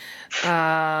family.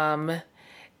 And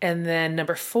then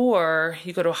number four,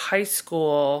 you go to a high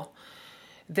school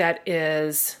that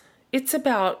is, it's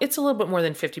a little bit more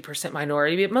than 50%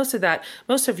 minority, but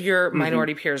most of your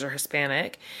minority peers are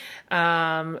Hispanic.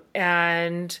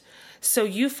 And so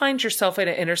you find yourself at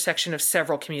an intersection of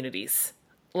several communities,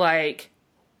 like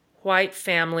white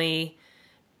family,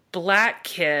 Black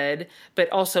kid,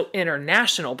 but also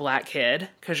international Black kid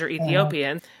because you're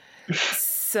Ethiopian.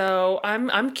 So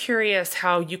I'm curious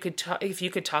how you could if you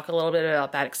could talk a little bit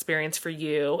about that experience for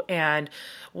you and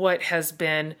what has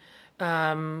been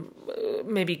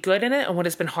maybe good in it and what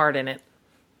has been hard in it.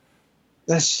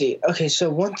 Let's see. Okay, so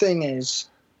one thing is,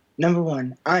 number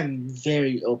one, I'm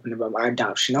very open about my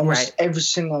adoption. Almost every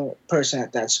single person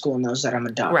at that school knows that I'm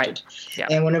adopted. Right. Yeah.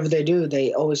 And whenever they do,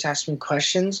 they always ask me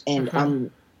questions, and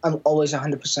I'm always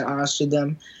 100% honest with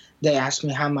them. They ask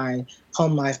me how my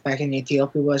home life back in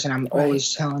Ethiopia was, and I'm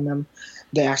always telling them.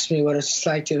 They ask me what it's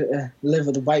like to live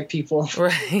with white people.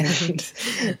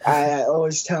 Right. I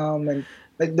always tell them, and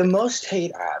like the most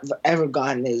hate I've ever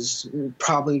gotten is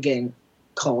probably getting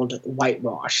called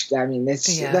whitewashed. I mean,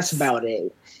 that's about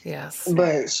it. Yes.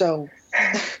 But so,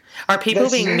 are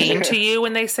people being mean to you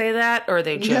when they say that, or are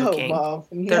they joking? No, Mom,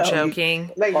 no. They're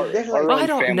joking. Like, well, I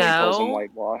don't know. Calls them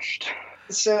whitewashed.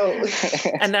 So,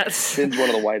 and that's Ben's one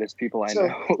of the whitest people I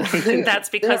know. That's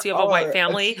because you have a white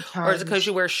family, or is it because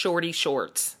you wear shorty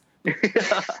shorts? Well,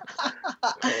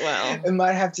 it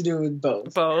might have to do with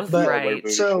both. But, right.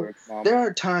 So there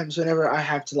are times whenever I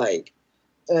have to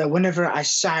whenever I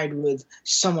side with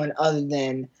someone other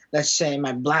than, let's say,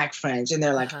 my Black friends, and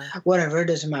they're like, whatever, it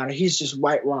doesn't matter. He's just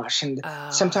whitewashed, and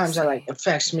sometimes that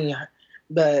affects me,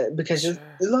 but because it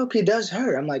low-key does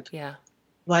hurt. I'm like,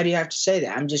 why do you have to say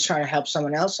that? I'm just trying to help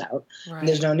someone else out. Right. And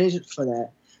there's no need for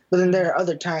that. But then there are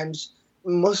other times,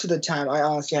 most of the time, I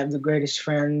honestly have the greatest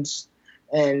friends.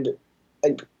 And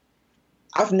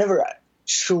I've never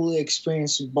truly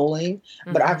experienced bullying,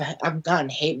 but I've gotten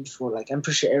hate before. Like, I'm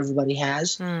pretty sure everybody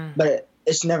has. But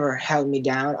it's never held me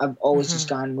down. I've always just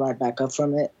gone right back up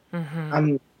from it.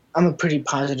 I'm a pretty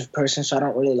positive person, so I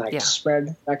don't really like to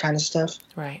spread that kind of stuff.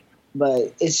 Right.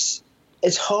 But it's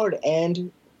hard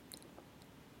and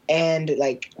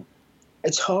like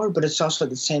it's hard, but it's also at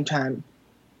the same time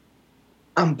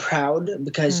I'm proud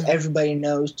because everybody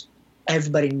knows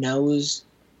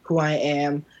who I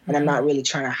am, and I'm not really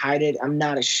trying to hide it. I'm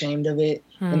not ashamed of it,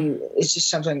 and it's just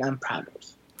something I'm proud of.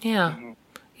 Yeah,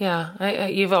 yeah.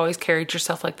 You've always carried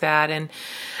yourself like that, and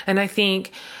I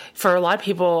think for a lot of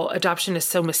people, adoption is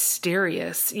so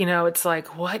mysterious. You know, it's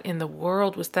like, what in the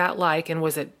world was that like, and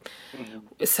was it?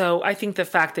 So I think the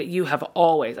fact that you have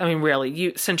always, I mean,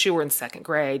 really, since you were in second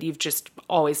grade, you've just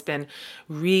always been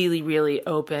really, really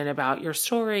open about your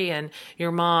story and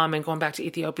your mom and going back to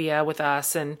Ethiopia with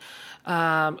us. And,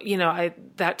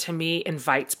 that to me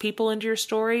invites people into your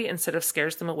story instead of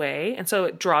scares them away. And so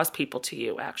it draws people to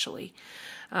you, actually.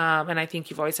 And I think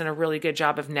you've always done a really good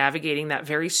job of navigating that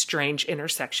very strange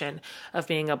intersection of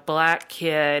being a Black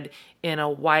kid in a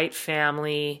white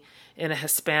family in a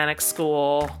Hispanic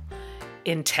school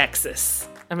in Texas.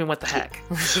 I mean, what the heck?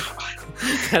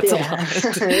 That's a lot.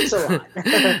 It's a lot.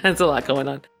 That's a lot going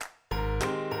on.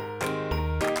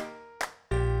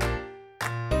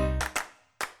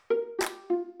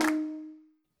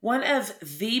 One of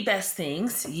the best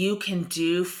things you can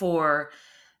do for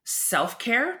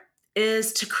self-care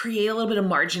is to create a little bit of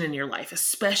margin in your life,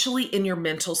 especially in your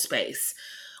mental space.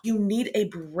 You need a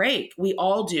break. We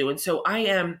all do. And so I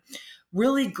am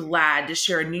really glad to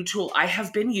share a new tool I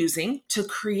have been using to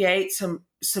create some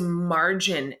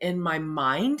margin in my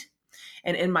mind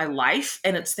and in my life.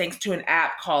 And it's thanks to an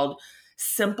app called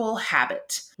Simple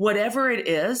Habit. Whatever it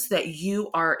is that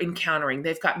you are encountering,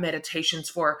 they've got meditations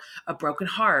for a broken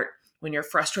heart when you're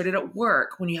frustrated at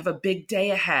work, when you have a big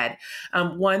day ahead.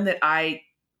 One that I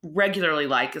regularly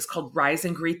like is called Rise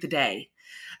and Greet the Day.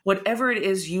 Whatever it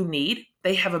is you need,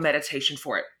 they have a meditation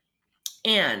for it.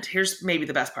 And here's maybe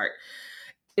the best part.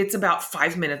 It's about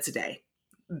 5 minutes a day.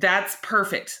 That's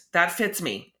perfect. That fits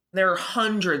me. There are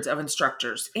hundreds of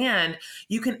instructors, and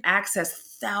you can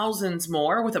access thousands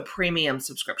more with a premium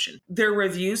subscription. Their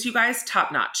reviews, you guys,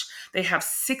 top notch. They have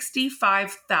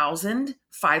 65,000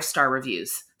 5-star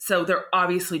reviews. So they're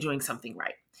obviously doing something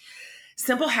right.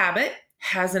 Simple Habit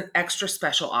has an extra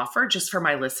special offer just for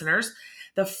my listeners.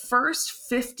 The first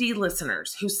 50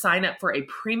 listeners who sign up for a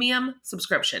premium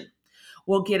subscription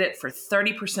will get it for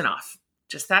 30% off.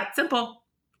 Just that simple.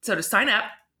 So to sign up,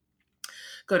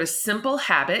 go to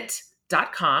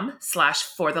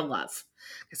simplehabit.com/forthelove.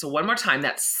 Okay, so one more time,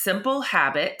 that's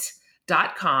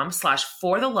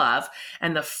simplehabit.com/forthelove.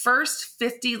 And the first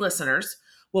 50 listeners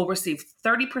will receive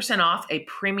 30% off a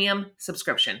premium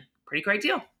subscription. Pretty great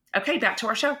deal. Okay, back to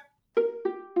our show.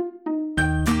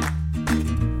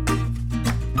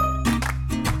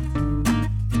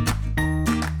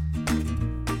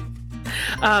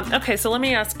 Okay, so let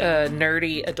me ask a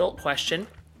nerdy adult question.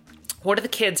 What are the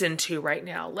kids into right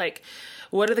now? Like,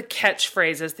 what are the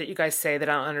catchphrases that you guys say that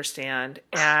I don't understand?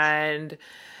 And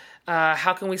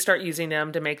how can we start using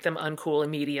them to make them uncool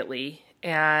immediately?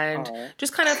 And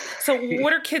just kind of, so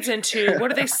what are kids into?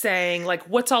 What are they saying? Like,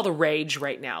 what's all the rage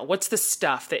right now? What's the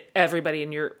stuff that everybody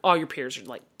in all your peers are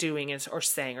like doing or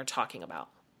saying or talking about?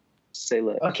 Say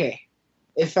less. Okay.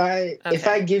 If I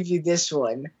give you this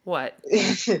one, what?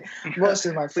 Most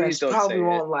of my friends probably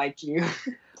won't like you.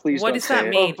 Please what does that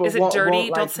mean? Is it dirty?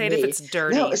 Don't say it if it's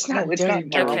dirty. No, it's not dirty.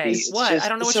 Okay, what? Just, I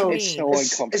don't know what you mean. It's so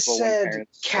uncomfortable it said when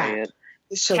parents cap. say it.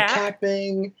 So Cap?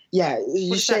 capping, yeah,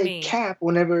 you say cap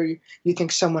whenever you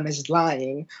think someone is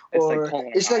lying, or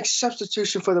it's like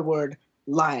substitution for the word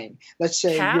lying. Let's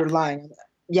say you're lying.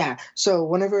 Yeah, so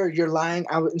whenever you're lying,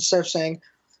 I would, instead of saying,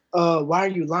 why are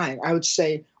you lying? I would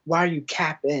say, why are you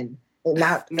capping?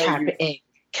 Not capping.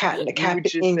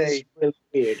 Capping is really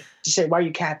weird. Just say, why are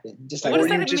you capping? Just like, what does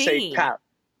that you just mean? say cap.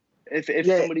 If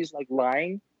somebody's like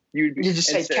lying, you just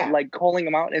say cap. Like calling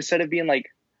them out instead of being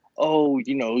like, oh,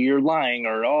 you're lying,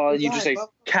 or you just say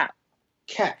cap.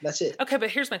 Cap, that's it. Okay, but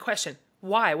here's my question.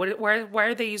 Why? Why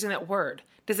are they using that word?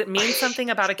 Does it mean something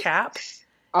about a cap?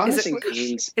 Honestly,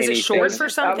 is it short for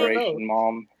something?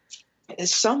 Mom.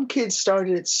 Some kids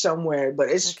started it somewhere, but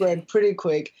it spread pretty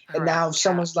quick. And now if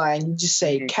someone's lying, you just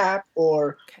say cap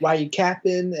or why you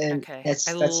capping, and that's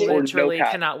I it. literally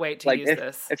cannot wait to use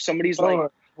this. If somebody's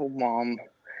like, oh, mom.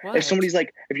 What? If somebody's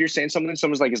like, if you're saying something,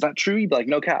 someone's like, is that true? You'd be like,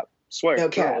 no cap. Swear. No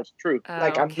cap. It's true.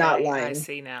 Like, I'm not lying. I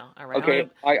see now. All right. Okay.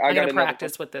 I'm going to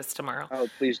practice with this tomorrow. Oh,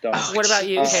 please don't. What about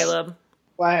you, Caleb?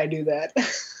 Why I do that?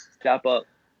 Cap up.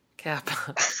 Cap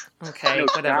up. Okay, no,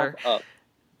 whatever. Dap up.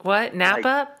 What? Nap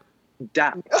up?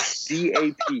 Dap.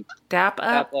 D-A-P. Dap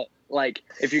up? Dap up. Like,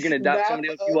 if you're going to dap somebody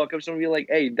up, you walk up to somebody and be like,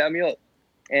 hey, dap me up.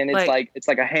 And it's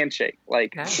like a handshake.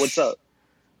 Like, nice. What's up?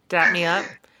 Dap me up?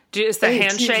 Is the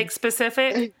handshake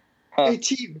specific? Hey,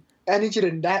 team, I need you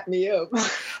to dap me up.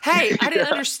 Hey, I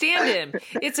didn't understand him.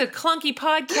 It's a clunky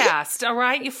podcast, all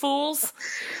right, you fools?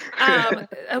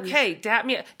 Okay, dap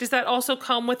me up. Does that also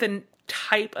come with a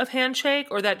type of handshake,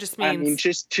 or that just means... I mean,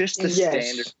 just the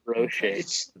standard bro shake.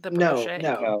 The bro shake.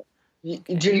 No.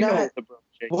 Do not...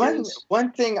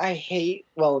 One thing I hate,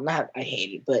 well, not I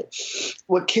hate it, but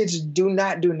what kids do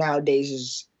not do nowadays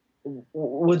is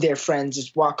with their friends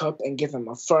is walk up and give them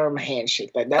a firm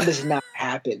handshake. Like, that does not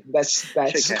happen. That's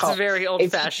very old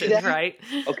fashioned, right?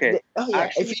 Okay.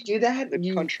 Actually, if you do that,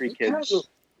 country kids.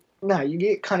 You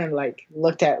get kind of like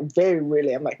looked at very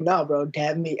weirdly. I'm like, no, bro,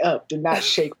 dab me up. Do not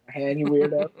shake my hand, you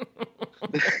weirdo.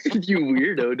 You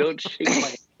weirdo! Don't shake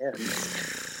my hand.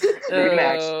 We're gonna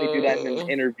actually do that in an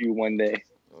interview one day.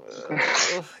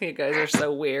 You guys are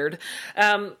so weird.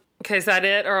 Okay, is that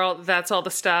it, or that's all the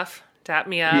stuff? Dap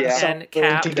me up and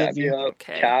cap. Dap me up,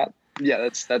 cap. Yeah,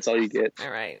 that's all you get.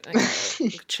 All right. Okay.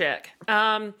 Check.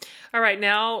 All right,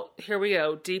 now here we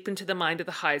go. Deep into the mind of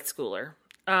the high schooler.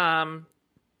 And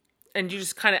you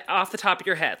just kind of off the top of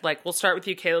your head, like we'll start with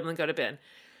you, Caleb, and then go to Ben.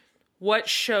 What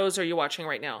shows are you watching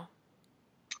right now?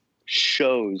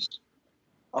 Shows.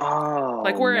 Oh,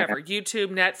 like wherever, man. YouTube,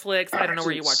 Netflix. I don't know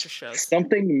where you watch your shows.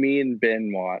 Something me and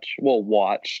Ben watched.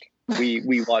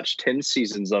 We watched 10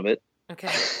 seasons of it. Okay.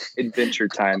 Adventure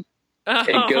Time.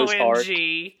 It goes hard.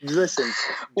 Listen,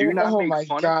 do not make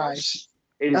fun of it.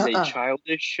 It is a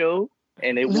childish show,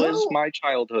 and it was my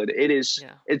childhood. It is.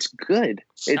 Yeah. It's good.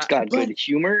 It's got good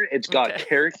humor. It's got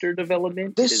character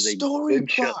development. The story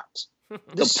plot.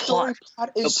 The story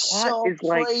plot is so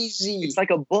crazy. It's like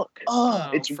a book.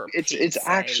 It's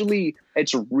actually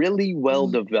really well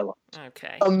developed.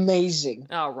 Okay. Amazing.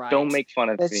 All right. Don't make fun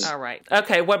of me. All right.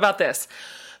 Okay, what about this?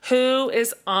 Who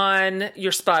is on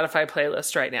your Spotify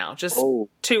playlist right now? Just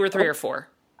 2 or 3 or 4.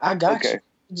 I got you.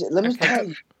 Let me tell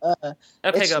you.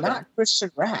 It's go not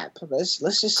Christian rap. Let's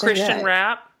just say Christian that.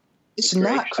 rap? It's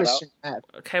not Christian rap.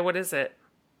 Okay, what is it?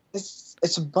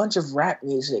 It's a bunch of rap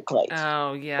music, like.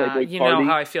 Oh yeah, like you Party. know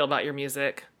how I feel about your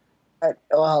music.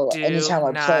 Anytime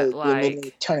I play, you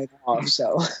immediately turn it off.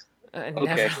 So.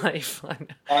 Never like fun.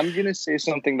 I'm gonna say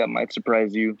something that might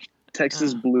surprise you.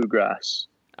 Texas bluegrass.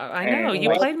 I know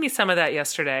you played me some of that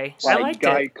yesterday. Like I liked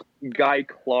it. Guy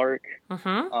Clark.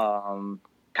 Mm-hmm.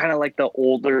 Kind of like the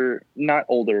older, not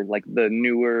older, like the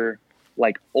newer,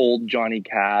 like old Johnny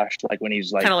Cash, like when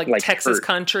he's like kind of like Texas hurt.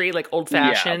 Country, like old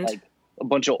fashioned. Yeah, like a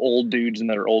bunch of old dudes and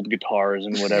their old guitars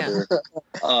and whatever.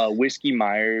 Whiskey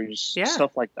Myers,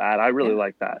 stuff like that. I really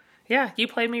like that. Yeah, you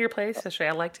played me your place yesterday.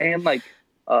 I liked it. And like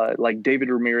David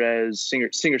Ramirez, singer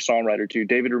songwriter too.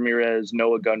 David Ramirez,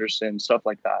 Noah Gunderson, stuff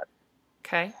like that.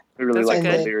 Okay, I really like the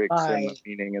good. lyrics and the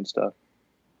meaning and stuff.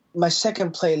 My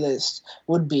second playlist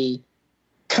would be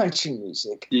country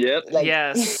music. Yep.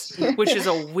 Yes, which is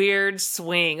a weird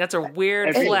swing. That's a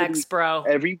weird flex, bro.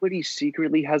 Everybody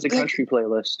secretly has a country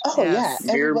playlist. Oh yeah,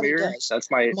 everybody Mirror. does. That's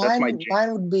my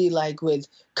mine would be like with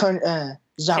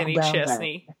Zach Kenny Brown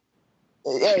Chesney.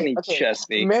 Kenny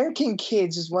Chesney. American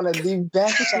Kids is one of the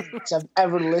best songs I've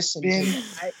ever listened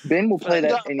to. Ben will play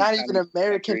that. Not even an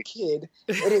American Kid.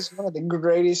 It is one of the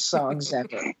greatest songs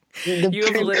ever. You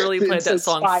have literally played that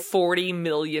song 40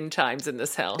 million times in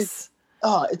this house.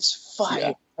 Oh, it's fire.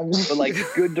 Yeah. But like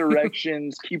Good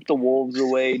Directions, Keep the Wolves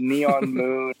Away, Neon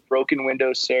Moon, Broken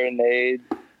Window Serenade,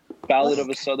 Ballad of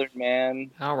a Southern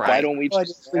Man. All right. Why Don't We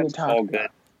Just Dance? All good.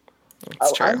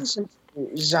 It's true. I listen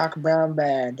to Zach Brown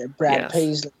Band, Brad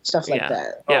Paisley, stuff like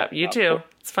that. Yeah, you too.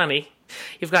 It's funny.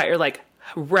 You've got your like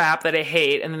rap that I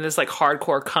hate, and then this like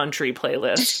hardcore country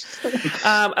playlist.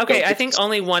 Okay, I think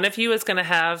only one of you is going to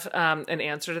have an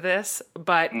answer to this,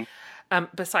 but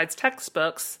besides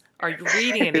textbooks, are you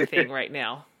reading anything right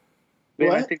now?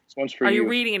 Ben, I think this one's for you. Are you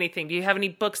reading anything? Do you have any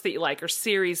books that you like or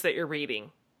series that you're reading?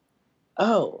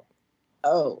 Oh.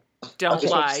 Don't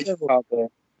lie.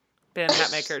 Ben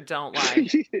Hatmaker, don't lie.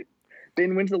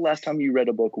 Ben, when's the last time you read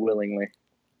a book willingly?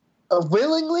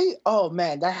 Willingly? Oh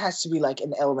man, that has to be like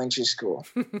in elementary school.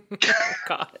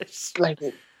 Gosh. Like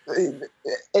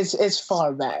it's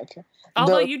far back.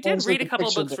 Although you did read a couple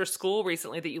of books for school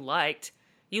recently that you liked.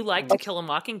 You liked To Kill a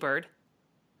Mockingbird.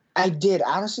 I did.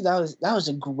 Honestly, that was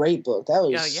a great book. That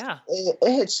was it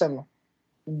hit some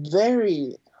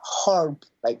very hard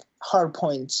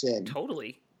points in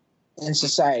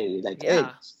society. Like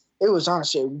it was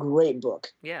honestly a great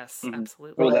book. Yes,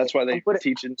 absolutely. Well, that's why they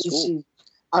teach in school. See,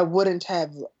 I wouldn't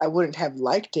have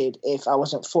liked it if I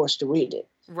wasn't forced to read it.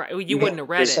 Right. Well, you wouldn't have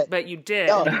read it, but you did.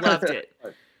 And you loved it.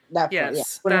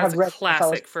 Yes, that's a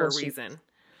classic for a reason.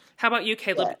 How about you,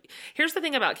 Caleb? Yeah. Here's the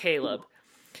thing about Caleb.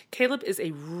 Caleb is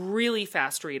a really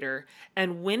fast reader,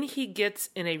 and when he gets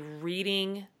in a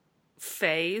reading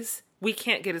phase, we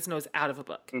can't get his nose out of a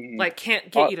book. Mm-hmm. Like,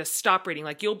 can't get you to stop reading.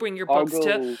 Like, you'll bring your books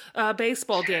to a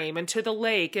baseball game and to the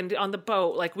lake and on the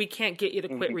boat. Like, we can't get you to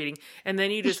quit reading. And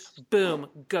then you just, boom,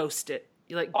 ghost it.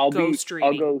 You like ghost reading.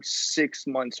 I'll go 6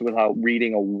 months without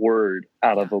reading a word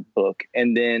out of a book.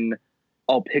 And then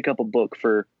I'll pick up a book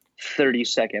for 30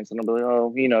 seconds and I'll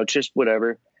be like, just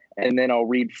whatever. And then I'll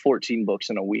read 14 books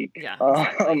in a week. Yeah,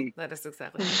 exactly. That is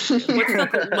exactly what you do.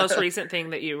 What's the most recent thing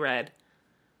that you read?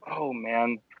 Oh,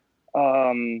 man.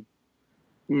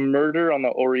 Murder on the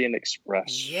Orient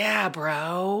Express. Yeah,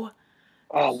 bro.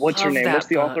 Oh, what's her name? What's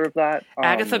the author of that?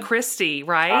 Agatha Christie,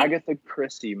 right? Agatha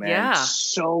Christie, man. Yeah.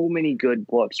 So many good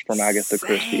books from Agatha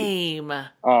Christie. Same. I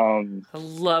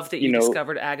love that you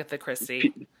discovered Agatha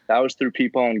Christie. That was through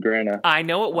People on Grana. I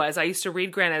know it was. I used to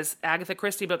read Grana's Agatha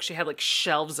Christie books. She had like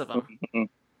shelves of them.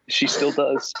 She still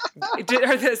does.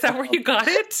 Is that where you got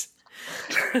it?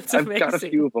 That's amazing. I've got a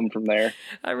few of them from there.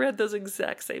 I read those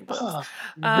exact same books.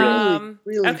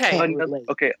 Really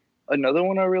okay. Another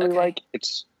one I really like.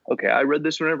 It's okay. I read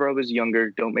this whenever I was younger.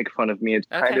 Don't make fun of me. It's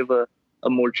kind of a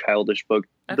more childish book.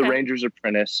 The Ranger's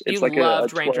Apprentice. It's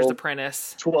loved Ranger's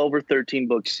Apprentice. 12 or 13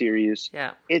 book series.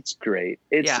 Yeah. It's great.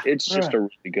 It's just a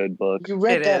really good book. You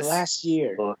read that last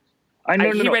year. I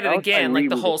know. He read it again, like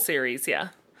the whole series. Yeah.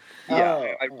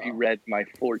 Yeah, I reread my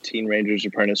 14 Ranger's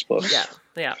Apprentice books.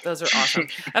 Yeah, those are awesome.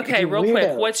 Okay, real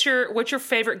quick, what's your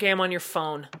favorite game on your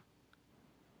phone?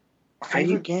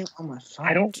 Favorite game on my phone?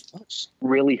 I don't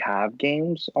really have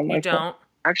games on my phone. You don't?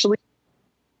 Actually,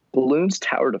 Balloons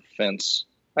Tower Defense.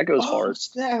 That goes hard.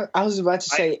 Snap. I was about to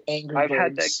say Angry I've Birds.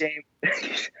 had that game.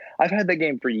 I've had that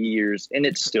game for years, and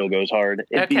it still goes hard.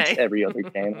 It beats every other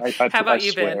game. How about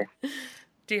you, Ben?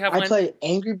 Do you have one? I play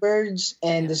Angry Birds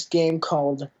and this game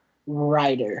called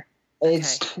Rider.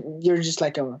 You're just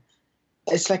like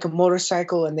it's like a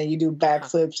motorcycle, and then you do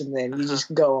backflips, and then you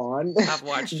just go on. I've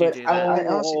watched you do that.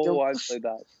 I played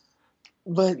that.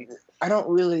 But I don't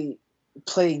really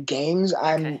play games.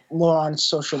 I'm more on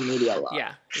social media a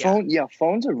lot.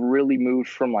 Phones have really moved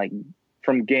from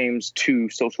games to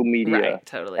social media. Right,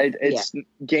 totally.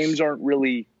 Games aren't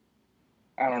really,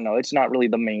 I don't know, it's not really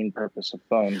the main purpose of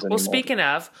phones anymore. Well, speaking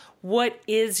of, what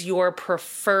is your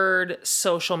preferred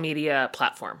social media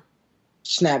platform?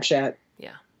 Snapchat.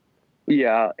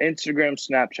 Yeah, Instagram,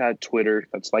 Snapchat, Twitter.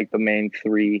 That's like the main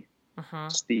three.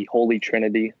 It's the holy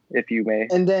trinity, if you may.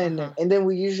 And then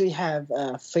we usually have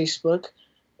Facebook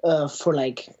for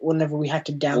like whenever we have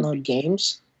to download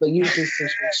games. But usually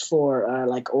Facebook's for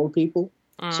like old people.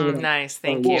 Nice,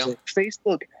 thank you.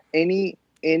 Facebook, any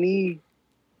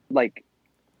like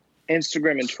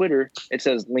Instagram and Twitter, it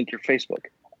says link your Facebook.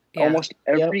 Yeah. Almost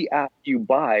every app you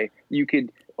buy, you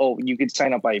could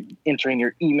sign up by entering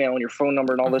your email and your phone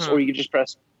number and all this, or you could just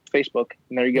press Facebook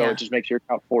and there you go. It just makes your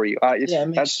account for you.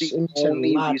 That's the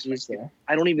only reason.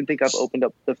 I don't even think I've opened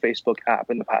up the Facebook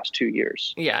app in the past 2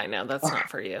 years. Yeah, I know. That's not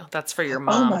for you. That's for your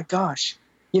mom. Oh my gosh.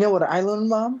 You know what I learned,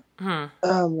 Mom?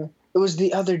 It was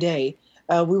the other day.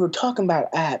 We were talking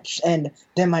about apps, and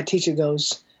then my teacher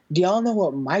goes, "Do y'all know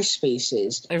what MySpace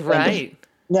is?" Right.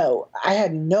 No, I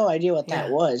had no idea what that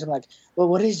was. I'm like, well,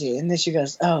 what is it? And then she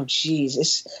goes, oh, geez,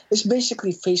 it's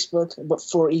basically Facebook, but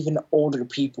for even older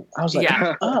people. I was like,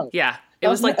 oh. Yeah, it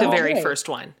was like the very first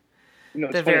one.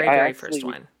 The very first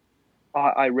one.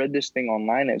 I read this thing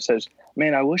online. And it says,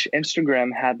 man, I wish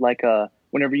Instagram had like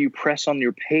whenever you press on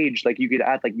your page, like you could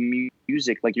add like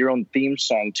music, like your own theme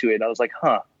song to it. I was like,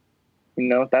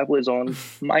 that was on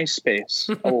MySpace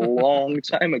a long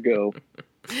time ago.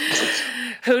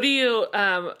 Who do you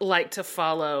like to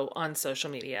follow on social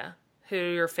media? Who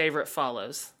are your favorite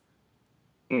follows?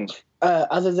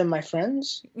 Other than my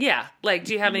friends? Yeah. Like,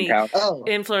 do you have any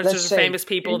influencers or famous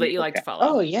people that you like to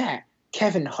follow? Oh, yeah.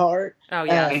 Kevin Hart. Oh,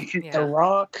 yeah. The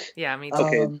Rock. Yeah, me too.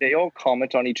 Okay, they all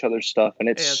comment on each other's stuff, and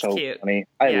it's so cute. funny.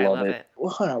 I love it.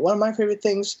 Well, hold on. One of my favorite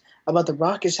things about The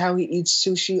Rock is how he eats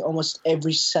sushi almost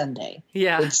every Sunday.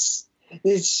 Yeah.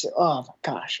 It's oh, my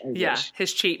gosh.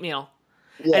 His cheat meal.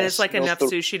 Yes. And it's like enough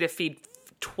sushi to feed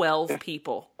 12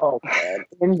 people. Oh, man.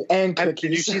 And cookies.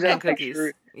 Did you see that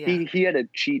picture? He had a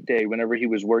cheat day whenever he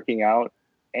was working out,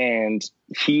 and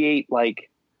he ate like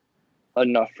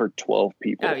enough for 12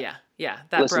 people. Oh, yeah. Yeah,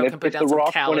 that bro can put down some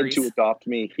calories. If The Rock wanted to adopt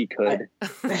me, he could.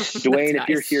 Dwayne, if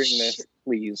you're hearing this,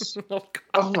 please.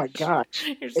 Oh my gosh.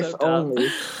 You're so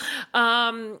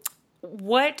dumb.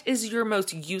 What is your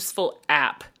most useful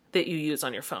app that you use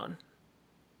on your phone?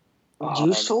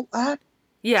 Useful app?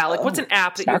 Yeah, like what's an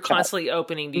app that you're constantly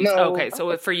opening? Okay,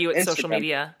 so for you, it's social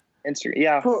media. Instagram.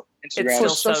 Yeah, Instagram. It's still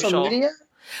social media?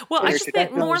 Well, I just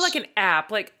think more like an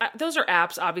app. Like those are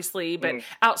apps, obviously, but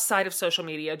outside of social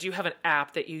media, do you have an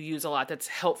app that you use a lot that's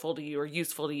helpful to you or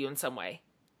useful to you in some way?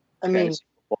 I mean, fantasy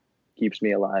football keeps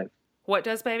me alive. What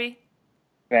does, baby?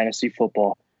 Fantasy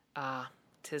football.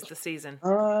 Tis the season.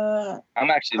 I'm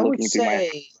actually looking through my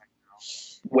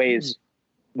Waze.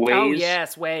 Oh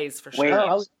yes, Waze for sure.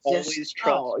 Waze. Always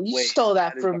trust Waze. You stole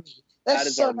that from me.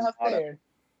 That's so not fair.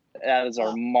 That is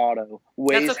our motto.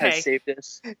 Waze has saved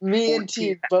us. Me and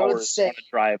T both say.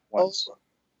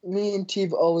 Me and T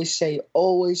always say,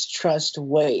 always trust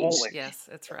Waze. Always. Yes,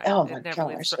 that's right. Oh my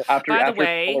gosh. By the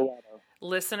way, Colorado.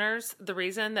 Listeners, the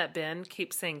reason that Ben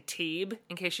keeps saying Teeb,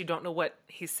 in case you don't know what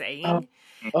he's saying,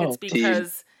 it's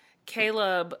because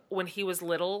Caleb, when he was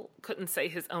little, couldn't say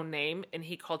his own name, and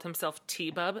he called himself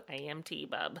T-Bub. I am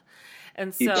T-Bub.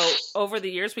 And so over the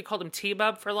years, we called him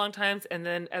T-Bub for a long time, and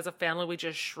then as a family, we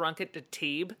just shrunk it to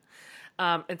Teeb.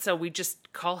 And so we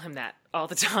just call him that all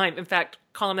the time. In fact,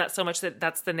 call him that so much that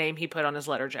that's the name he put on his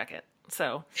letter jacket.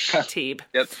 So, Teeb.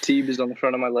 Yep, Teeb is on the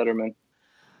front of my Letterman.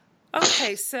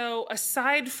 Okay, so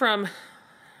aside from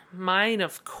mine,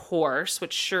 of course,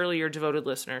 which surely you're devoted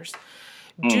listeners,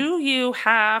 do you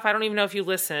have, I don't even know if you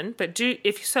listen, but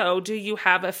if so, do you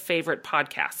have a favorite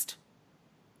podcast?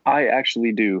 I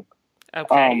actually do.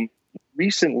 Okay.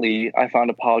 Recently, I found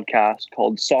a podcast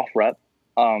called Soft Rep.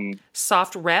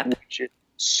 Soft Rep?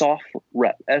 Soft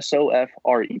Rep.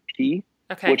 SOFREP.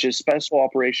 Okay. Which is Special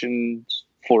Operations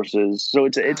Forces. So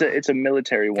it's a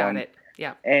military one. Got it.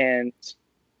 Yeah. And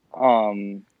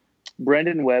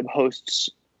Brendan Webb hosts,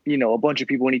 a bunch of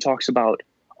people, and he talks about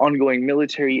ongoing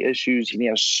military issues. And he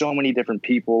has so many different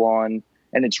people on,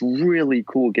 and it's really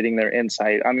cool getting their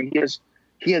insight. I mean,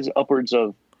 he has upwards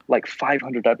of like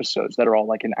 500 episodes that are all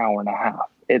like an hour and a half.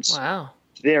 Wow.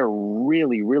 They're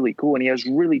really, really cool. And he has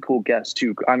really cool guests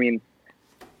too. I mean,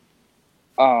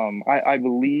 I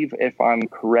believe, if I'm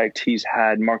correct, he's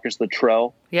had Marcus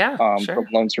Luttrell, sure. from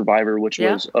Lone Survivor, which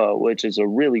is a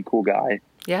really cool guy.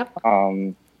 Yep.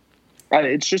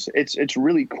 It's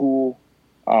really cool,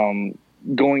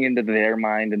 going into their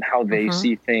mind and how they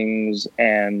see things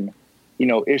and, you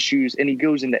know, issues. And he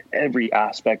goes into every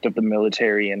aspect of the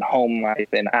military and home life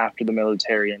and after the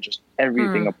military and just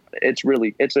everything. It's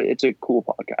a cool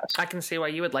podcast. I can see why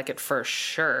you would like it for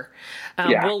sure.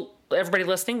 Yeah. Everybody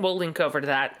listening, we'll link over to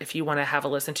that if you want to have a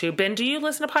listen to. Ben, do you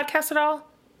listen to podcasts at all?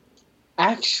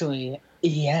 Actually,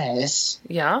 yes.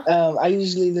 Yeah. I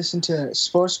usually listen to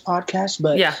sports podcasts,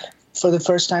 but for the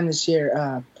first time this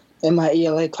year, in my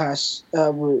ELA class,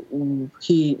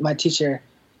 my teacher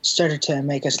started to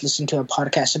make us listen to a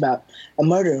podcast about a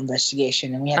murder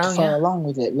investigation, and we had to follow along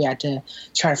with it. We had to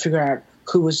try to figure out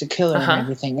who was the killer and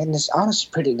everything, and it's honestly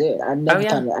pretty good. I never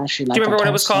thought it actually liked. Do you remember what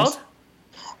it was called?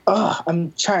 Oh,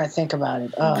 I'm trying to think about it.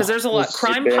 Because there's a lot.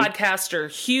 Crime podcasts are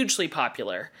hugely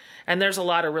popular, and there's a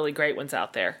lot of really great ones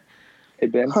out there. Hey,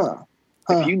 Ben,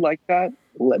 if you like that,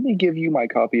 let me give you my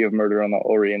copy of Murder on the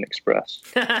Orient Express.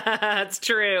 That's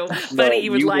true. Buddy,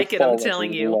 you would like it, I'm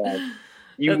telling you.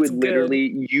 You would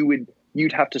literally,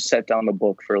 you'd have to set down the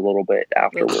book for a little bit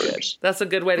afterwards. That's a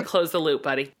good way to close the loop,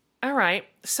 buddy. All right.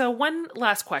 So one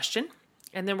last question,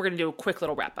 and then we're going to do a quick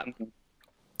little wrap up.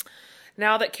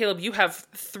 Now that, Caleb, you have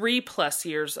 3+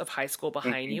 years of high school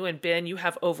behind you, and Ben, you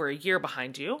have over a year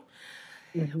behind you,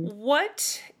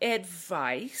 what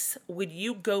advice would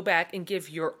you go back and give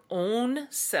your own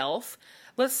self,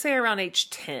 let's say around age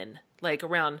 10, like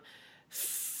around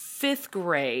 5th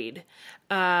grade?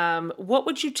 What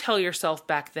would you tell yourself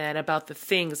back then about the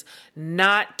things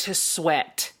not to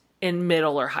sweat in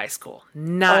middle or high school,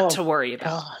 not to worry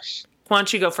about? Gosh. Why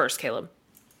don't you go first, Caleb?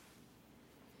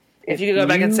 If you could go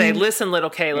back and say, listen,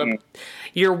 little Caleb,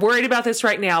 you're worried about this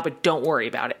right now, but don't worry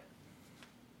about it.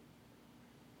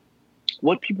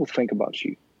 What people think about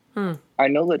you. I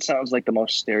know that sounds like the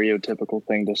most stereotypical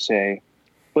thing to say,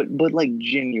 but like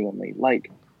genuinely, like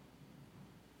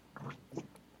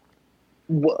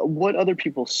what other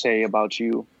people say about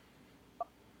you,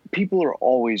 people are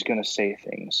always going to say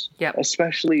things. Yeah.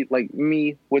 Especially like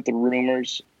me with the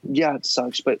rumors. Yeah, it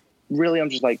sucks, but really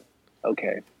I'm just like,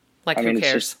 okay. Like, who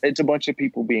cares? It's a bunch of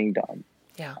people being dumb.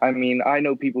 Yeah. I mean, I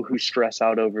know people who stress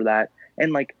out over that,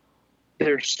 and like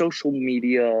their social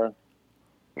media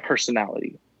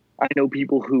personality. I know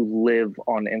people who live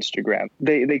on Instagram.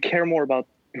 They care more about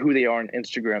who they are on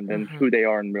Instagram than who they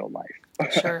are in real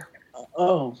life. Sure.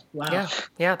 Oh, wow.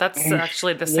 Yeah, that's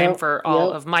actually the same for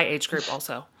all of my age group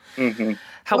also.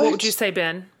 What would you say,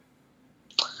 Ben?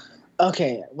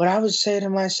 Okay, what I would say to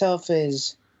myself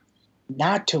is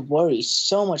not to worry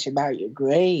so much about your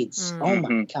grades. Oh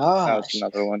my gosh. That's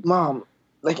another one. Mom,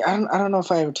 like I don't know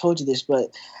if I ever told you this,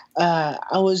 but I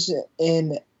was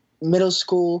in middle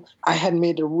school. I had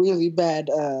made a really bad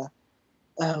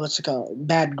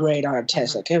bad grade on a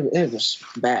test. Like it was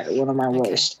bad, one of my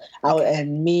worst.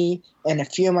 And me and a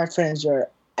few of my friends were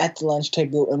at the lunch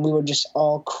table, and we were just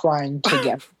all crying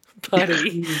together.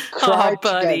 Buddy. We cried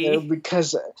together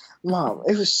because, Mom,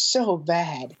 it was so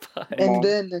bad. And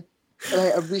then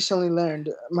I recently learned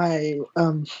it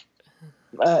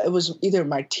was either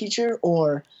my teacher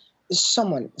or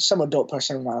some adult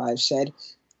person in my life said,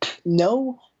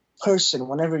 no person,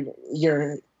 whenever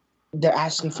they're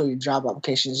asking for your job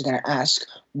application, is going to ask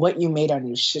what you made on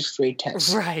your 6th grade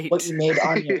test. Right. What you made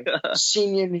on your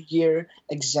senior year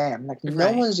exam. Like,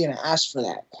 no one's going to ask for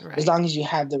that. Right. As long as you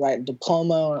have the right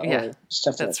diploma or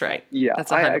stuff like that. That's right. Yeah,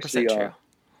 that's 100% true.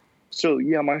 So,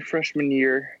 my freshman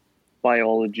year,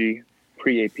 biology,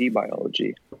 pre-AP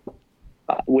biology,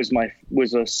 was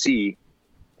a C.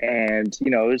 And,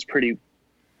 it was pretty,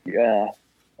 and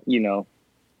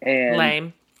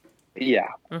lame. Yeah.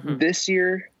 This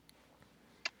year,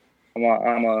 I'm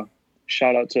a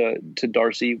shout out to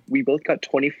Darcy. We both got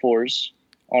 24s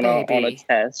on a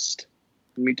test.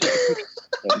 We took a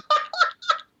picture.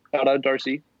 Shout out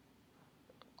Darcy.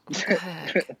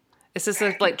 Is this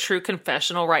a true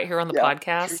confessional right here on the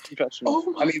podcast? True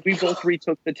confessional. I mean, we both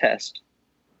retook the test,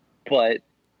 but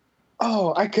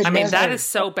I could. I mean, that is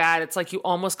so bad. It's like you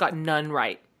almost got none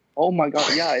right. Oh my god!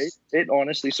 Yeah, it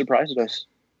honestly surprised us.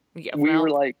 Yeah, we were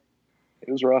like,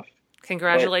 it was rough.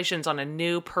 Congratulations on a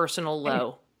new personal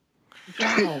low.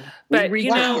 Wow. But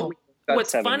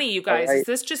what's funny, you guys, is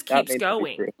this just keeps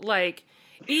going. Like,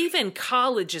 even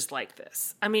college is like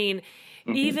this. I mean,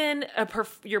 even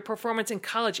your performance in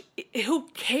college, who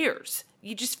cares?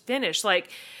 You just finish.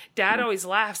 Like, Dad always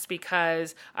laughs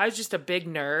because I was just a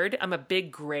big nerd. I'm a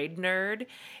big grade nerd.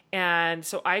 And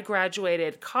so I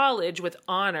graduated college with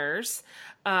honors.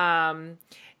 And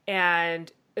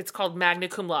it's called magna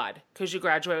cum laude because you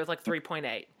graduate with like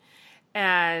 3.8.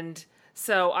 And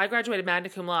so I graduated magna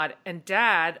cum laude. And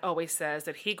Dad always says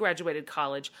that he graduated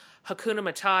college Hakuna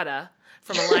Matata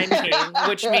from a Lion King,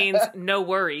 which means no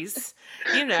worries.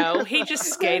 You know, he just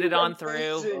skated on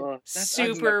through,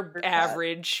 super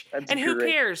average. And who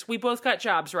cares? We both got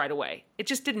jobs right away. It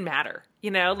just didn't matter.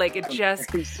 You know, like it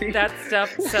just, that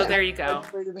stuff. So there you go.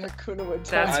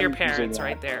 That's your parents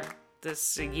right there.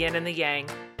 This yin and the yang.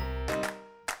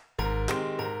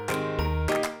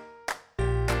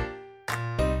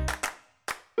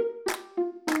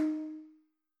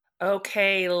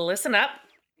 Okay, listen up.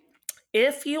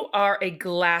 If you are a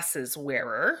glasses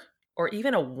wearer, or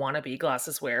even a wannabe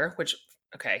glasses wearer, which,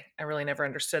 okay, I really never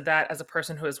understood that as a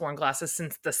person who has worn glasses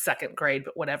since the 2nd grade,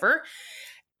 but whatever.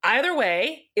 Either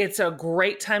way, it's a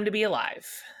great time to be alive.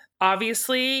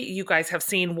 Obviously, you guys have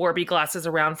seen Warby glasses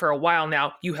around for a while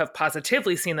now. You have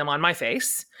positively seen them on my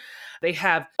face. They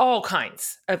have all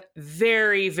kinds of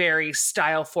very, very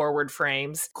style-forward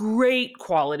frames, great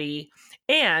quality,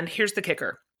 and here's the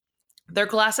kicker. Their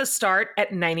glasses start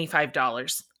at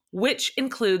 $95, which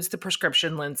includes the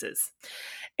prescription lenses.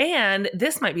 And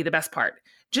this might be the best part.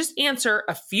 Just answer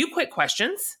a few quick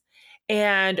questions,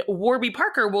 and Warby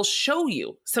Parker will show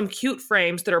you some cute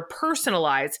frames that are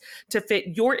personalized to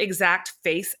fit your exact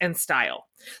face and style.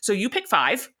 So you pick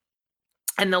 5,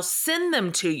 and they'll send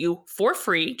them to you for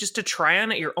free just to try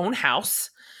on at your own house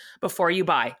before you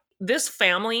buy. This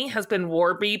family has been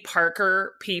Warby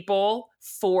Parker people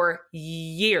for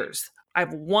years. I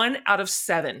have 1 out of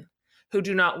 7 who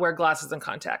do not wear glasses and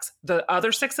contacts. The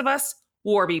other 6 of us,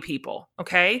 Warby people,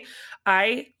 okay?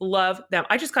 I love them.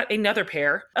 I just got another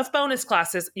pair of bonus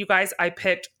glasses. You guys, I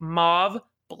picked mauve,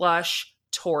 blush,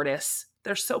 tortoise.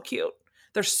 They're so cute.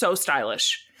 They're so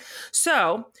stylish.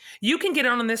 So you can get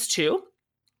on this too.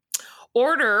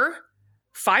 Order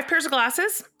 5 pairs of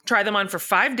glasses. Try them on for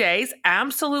 5 days.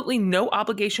 Absolutely no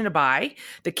obligation to buy.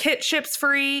 The kit ships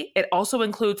free. It also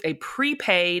includes a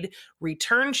prepaid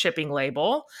return shipping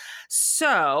label.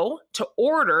 So to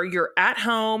order your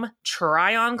at-home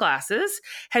try-on glasses,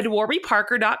 head to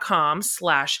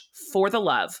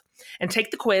warbyparker.com/forthelove and take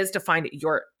the quiz to find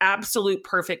your absolute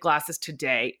perfect glasses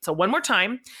today. So one more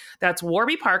time, that's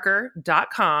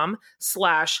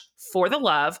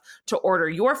warbyparker.com/forthelove to order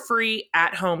your free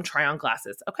at-home try-on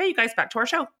glasses. Okay, you guys, back to our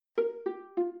show.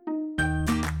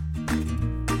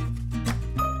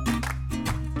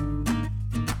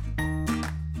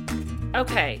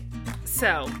 Okay,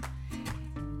 so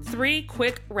 3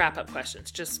 quick wrap-up questions,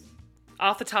 just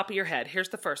off the top of your head. Here's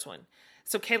the first one.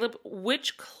 So Caleb,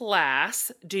 which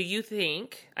class do you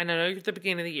think, I know you're at the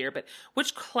beginning of the year, but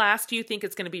which class do you think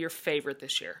is going to be your favorite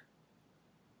this year?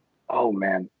 Oh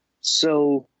man.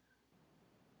 So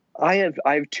I have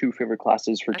 2 favorite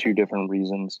classes for 2 different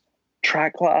reasons.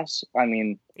 Track class, I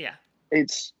mean, yeah.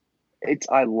 It's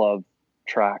I love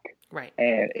track. Right.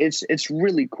 And it's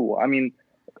really cool. I mean,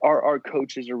 our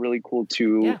coaches are really cool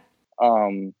too.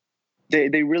 Yeah.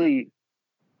 They really,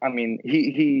 I mean,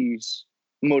 he's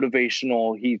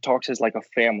motivational. He talks as like a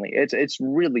family. It's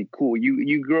really cool.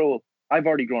 You grow. I've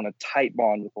already grown a tight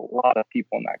bond with a lot of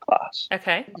people in that class.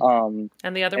 Okay. And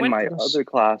the other one? My other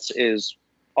class is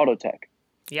auto tech.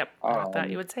 Yep. I thought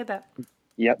you would say that.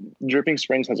 Yep. Dripping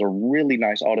Springs has a really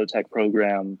nice auto tech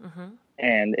program. Mm-hmm.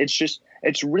 And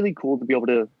it's really cool to be able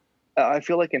to, I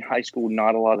feel like in high school,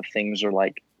 not a lot of things are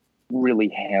like really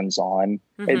hands-on.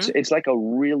 Mm-hmm. It's like a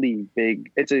really big,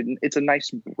 it's a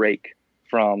nice break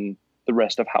from the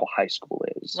rest of how high school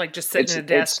is. Like just sitting at a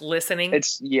desk listening.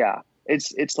 It's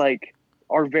like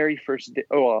our very first day,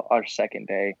 our second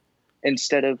day,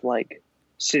 instead of like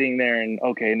sitting there and,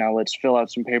 okay, now let's fill out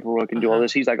some paperwork and do all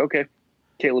this. He's like, okay,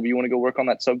 Caleb, you want to go work on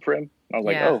that subframe? I was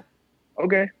like, oh,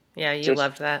 okay. Yeah. You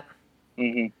loved that.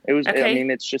 Mm-hmm. It was, okay. I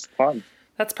mean, it's just fun.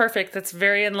 That's perfect. That's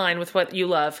very in line with what you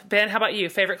love. Ben, how about you?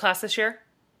 Favorite class this year?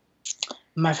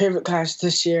 My favorite class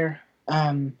this year?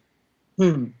 Well,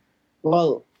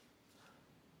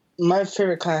 my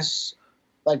favorite class,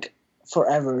 like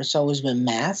forever, it's always been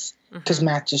math, because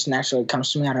math just naturally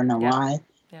comes to me. I don't know why.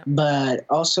 Yeah. But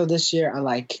also this year, I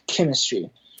like chemistry.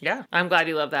 Yeah, I'm glad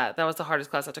you love that. That was the hardest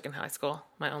class I took in high school,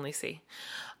 my only C.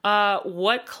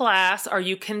 What class are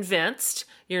you convinced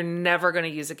you're never going to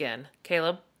use again?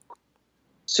 Caleb?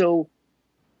 So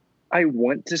I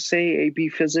want to say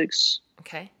AP Physics.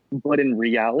 Okay. But in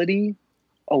reality,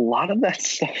 a lot of that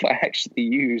stuff I actually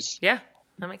use. Yeah,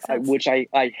 that makes sense. Which I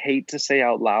hate to say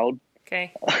out loud.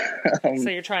 Okay. So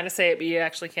you're trying to say it, but you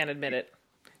actually can't admit it.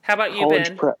 How about you,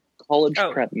 college Ben? college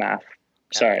prep math.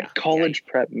 Sorry, yeah. college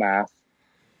prep math.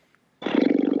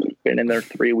 Been in there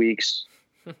 3 weeks.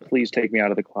 Please take me out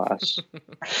of the class.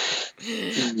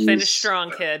 Finish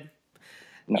strong, kid.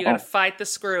 No. You got to fight the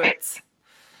screw-its.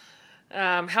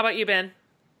 How about you, Ben?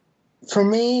 For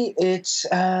me, it's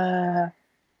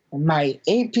my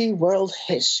AP World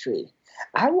History.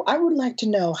 I would like to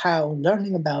know how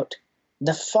learning about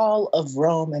the fall of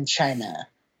Rome and China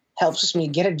helps me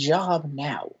get a job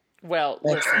now. Well,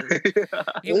 listen.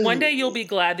 One day you'll be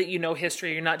glad that you know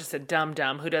history. You're not just a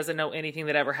dum-dum who doesn't know anything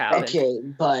that ever happened. Okay,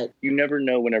 but you never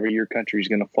know whenever your country's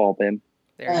going to fall, Ben.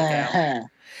 There you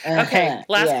go. Okay,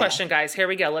 last question, guys. Here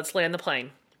we go. Let's land the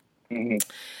plane. Mm-hmm.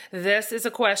 This is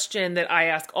a question that I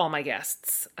ask all my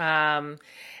guests. And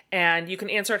you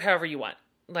can answer it however you want.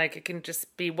 Like, it can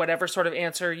just be whatever sort of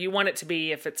answer you want it to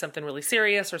be. If it's something really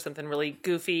serious or something really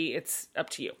goofy, it's up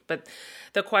to you. But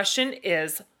the question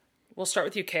is, we'll start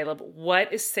with you, Caleb.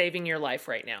 What is saving your life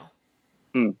right now?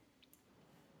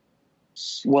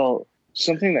 Well,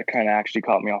 something that kind of actually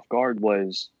caught me off guard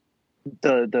was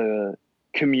the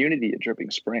community at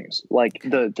Dripping Springs. Like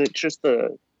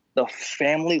the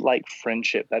family-like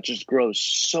friendship that just grows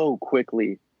so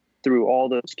quickly through all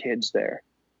those kids there.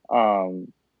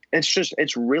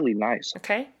 It's really nice.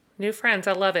 Okay. New friends.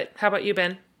 I love it. How about you,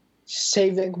 Ben?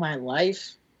 Saving my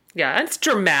life? Yeah, it's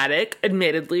dramatic.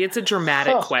 Admittedly, it's a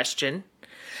dramatic question.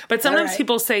 But sometimes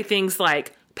people say things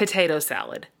like potato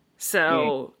salad.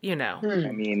 So, you know.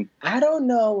 I mean, I don't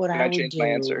know what I would change do my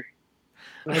answer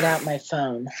without my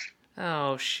phone.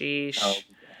 Oh, sheesh. Oh,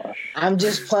 gosh. I'm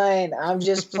just playing.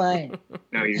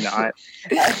 No, you're not.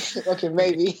 Okay,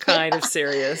 maybe. Kind of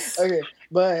serious. Okay,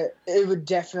 but it would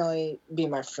definitely be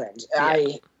my friends. Yeah.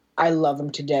 I love them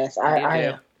to death.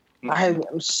 I'm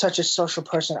such a social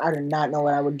person. I do not know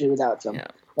what I would do without them.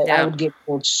 Yeah. I would get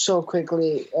bored so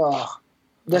quickly. Oh,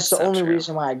 that's the only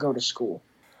reason why I go to school.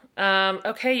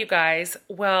 Okay, you guys.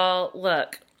 Well,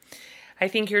 look, I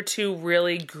think you're two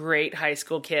really great high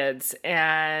school kids,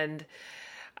 and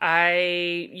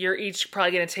you're each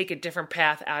probably going to take a different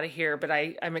path out of here, but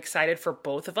I'm excited for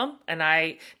both of them. And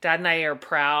Dad and I are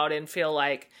proud and feel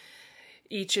like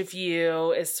each of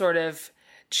you is sort of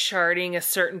charting a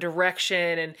certain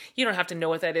direction, and you don't have to know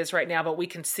what that is right now, but we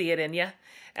can see it in you,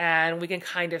 and we can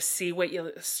kind of see what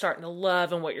you're starting to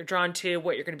love and what you're drawn to,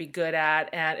 what you're going to be good at,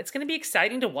 and it's going to be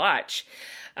exciting to watch.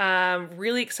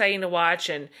 Really exciting to watch,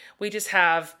 and we just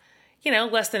have,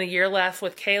 less than a year left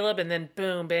with Caleb, and then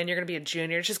boom, Ben, you're going to be a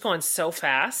junior. It's just going so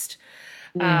fast.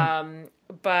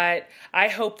 But I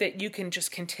hope that you can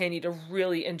just continue to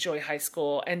really enjoy high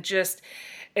school and just,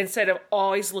 instead of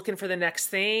always looking for the next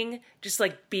thing, just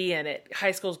like be in it.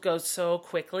 High school goes so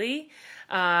quickly,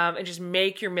 and just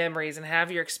make your memories and have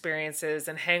your experiences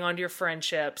and hang on to your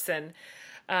friendships. And,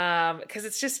 cause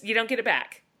it's just, you don't get it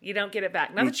back. Not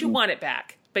that you want it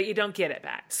back, but you don't get it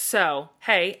back. So,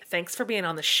 hey, thanks for being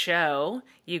on the show.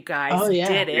 You guys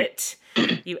did it.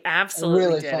 You absolutely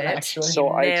really did fun, it. Actually. So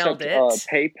I accept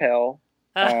PayPal.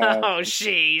 Oh,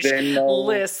 sheesh. Venmo.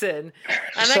 Listen,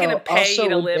 I'm not going to pay you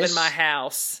to live in my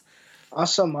house.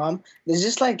 Also, Mom, is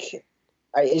this like,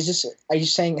 are you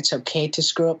saying it's okay to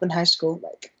screw up in high school?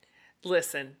 Like,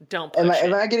 listen, don't push it.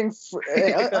 Am I getting,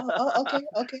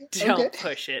 okay. Don't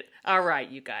push it. All right,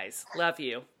 you guys. Love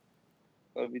you.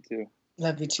 Love you too.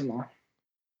 Love you too, Mom.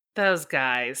 Those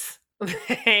guys,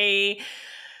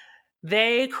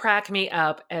 they crack me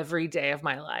up every day of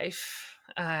my life.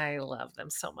 I love them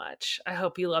so much. I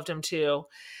hope you loved them too.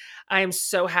 I am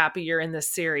so happy you're in this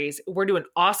series. We're doing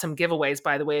awesome giveaways,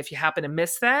 by the way, if you happen to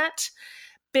miss that.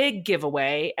 Big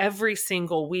giveaway every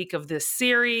single week of this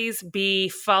series. Be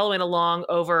following along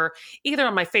over either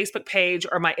on my Facebook page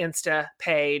or my Insta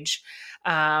page,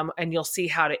 and you'll see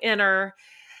how to enter.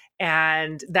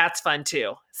 And that's fun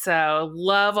too. So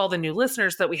love all the new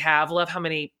listeners that we have. Love how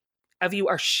many of you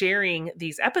are sharing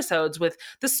these episodes with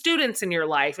the students in your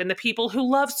life and the people who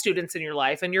love students in your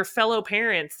life and your fellow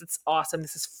parents. It's awesome.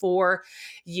 This is for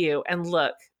you. And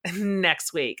look,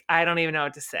 next week, I don't even know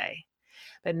what to say,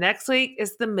 but next week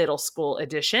is the middle school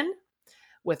edition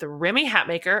with Remy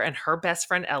Hatmaker and her best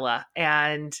friend Ella,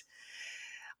 and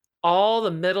all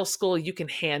the middle school you can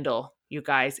handle, you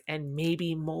guys, and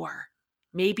maybe more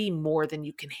than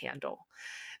you can handle.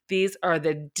 These are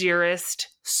the dearest,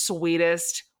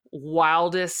 sweetest,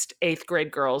 wildest 8th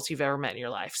grade girls you've ever met in your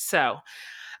life. So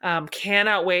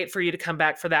cannot wait for you to come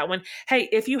back for that one. Hey,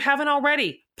 if you haven't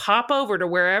already, pop over to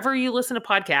wherever you listen to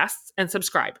podcasts and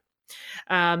subscribe.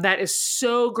 That is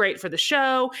so great for the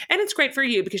show, and it's great for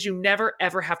you because you never,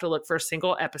 ever have to look for a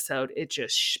single episode. It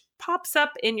just pops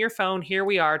up in your phone. Here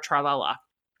we are, tra-la-la.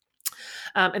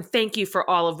 And thank you for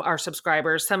all of our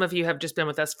subscribers. Some of you have just been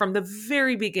with us from the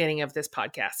very beginning of this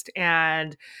podcast,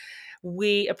 and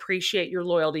we appreciate your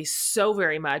loyalty so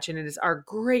very much. And it is our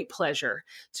great pleasure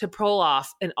to pull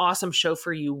off an awesome show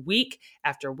for you week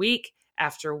after week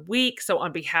after week. So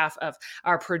on behalf of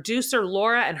our producer,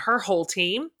 Laura, and her whole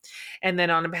team, and then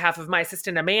on behalf of my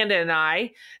assistant, Amanda, and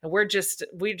I, and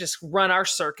we just run our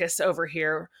circus over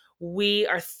here. We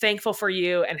are thankful for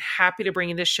you and happy to bring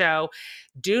you this show.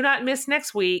 Do not miss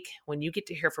next week when you get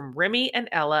to hear from Remy and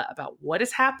Ella about what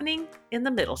is happening in the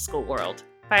middle school world.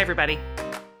 Bye, everybody.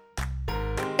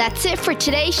 That's it for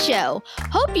today's show.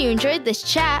 Hope you enjoyed this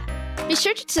chat. Be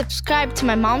sure to subscribe to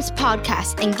my mom's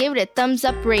podcast and give it a thumbs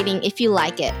up rating if you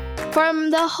like it. From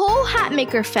the whole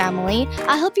Hatmaker family,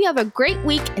 I hope you have a great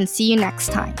week and see you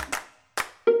next time.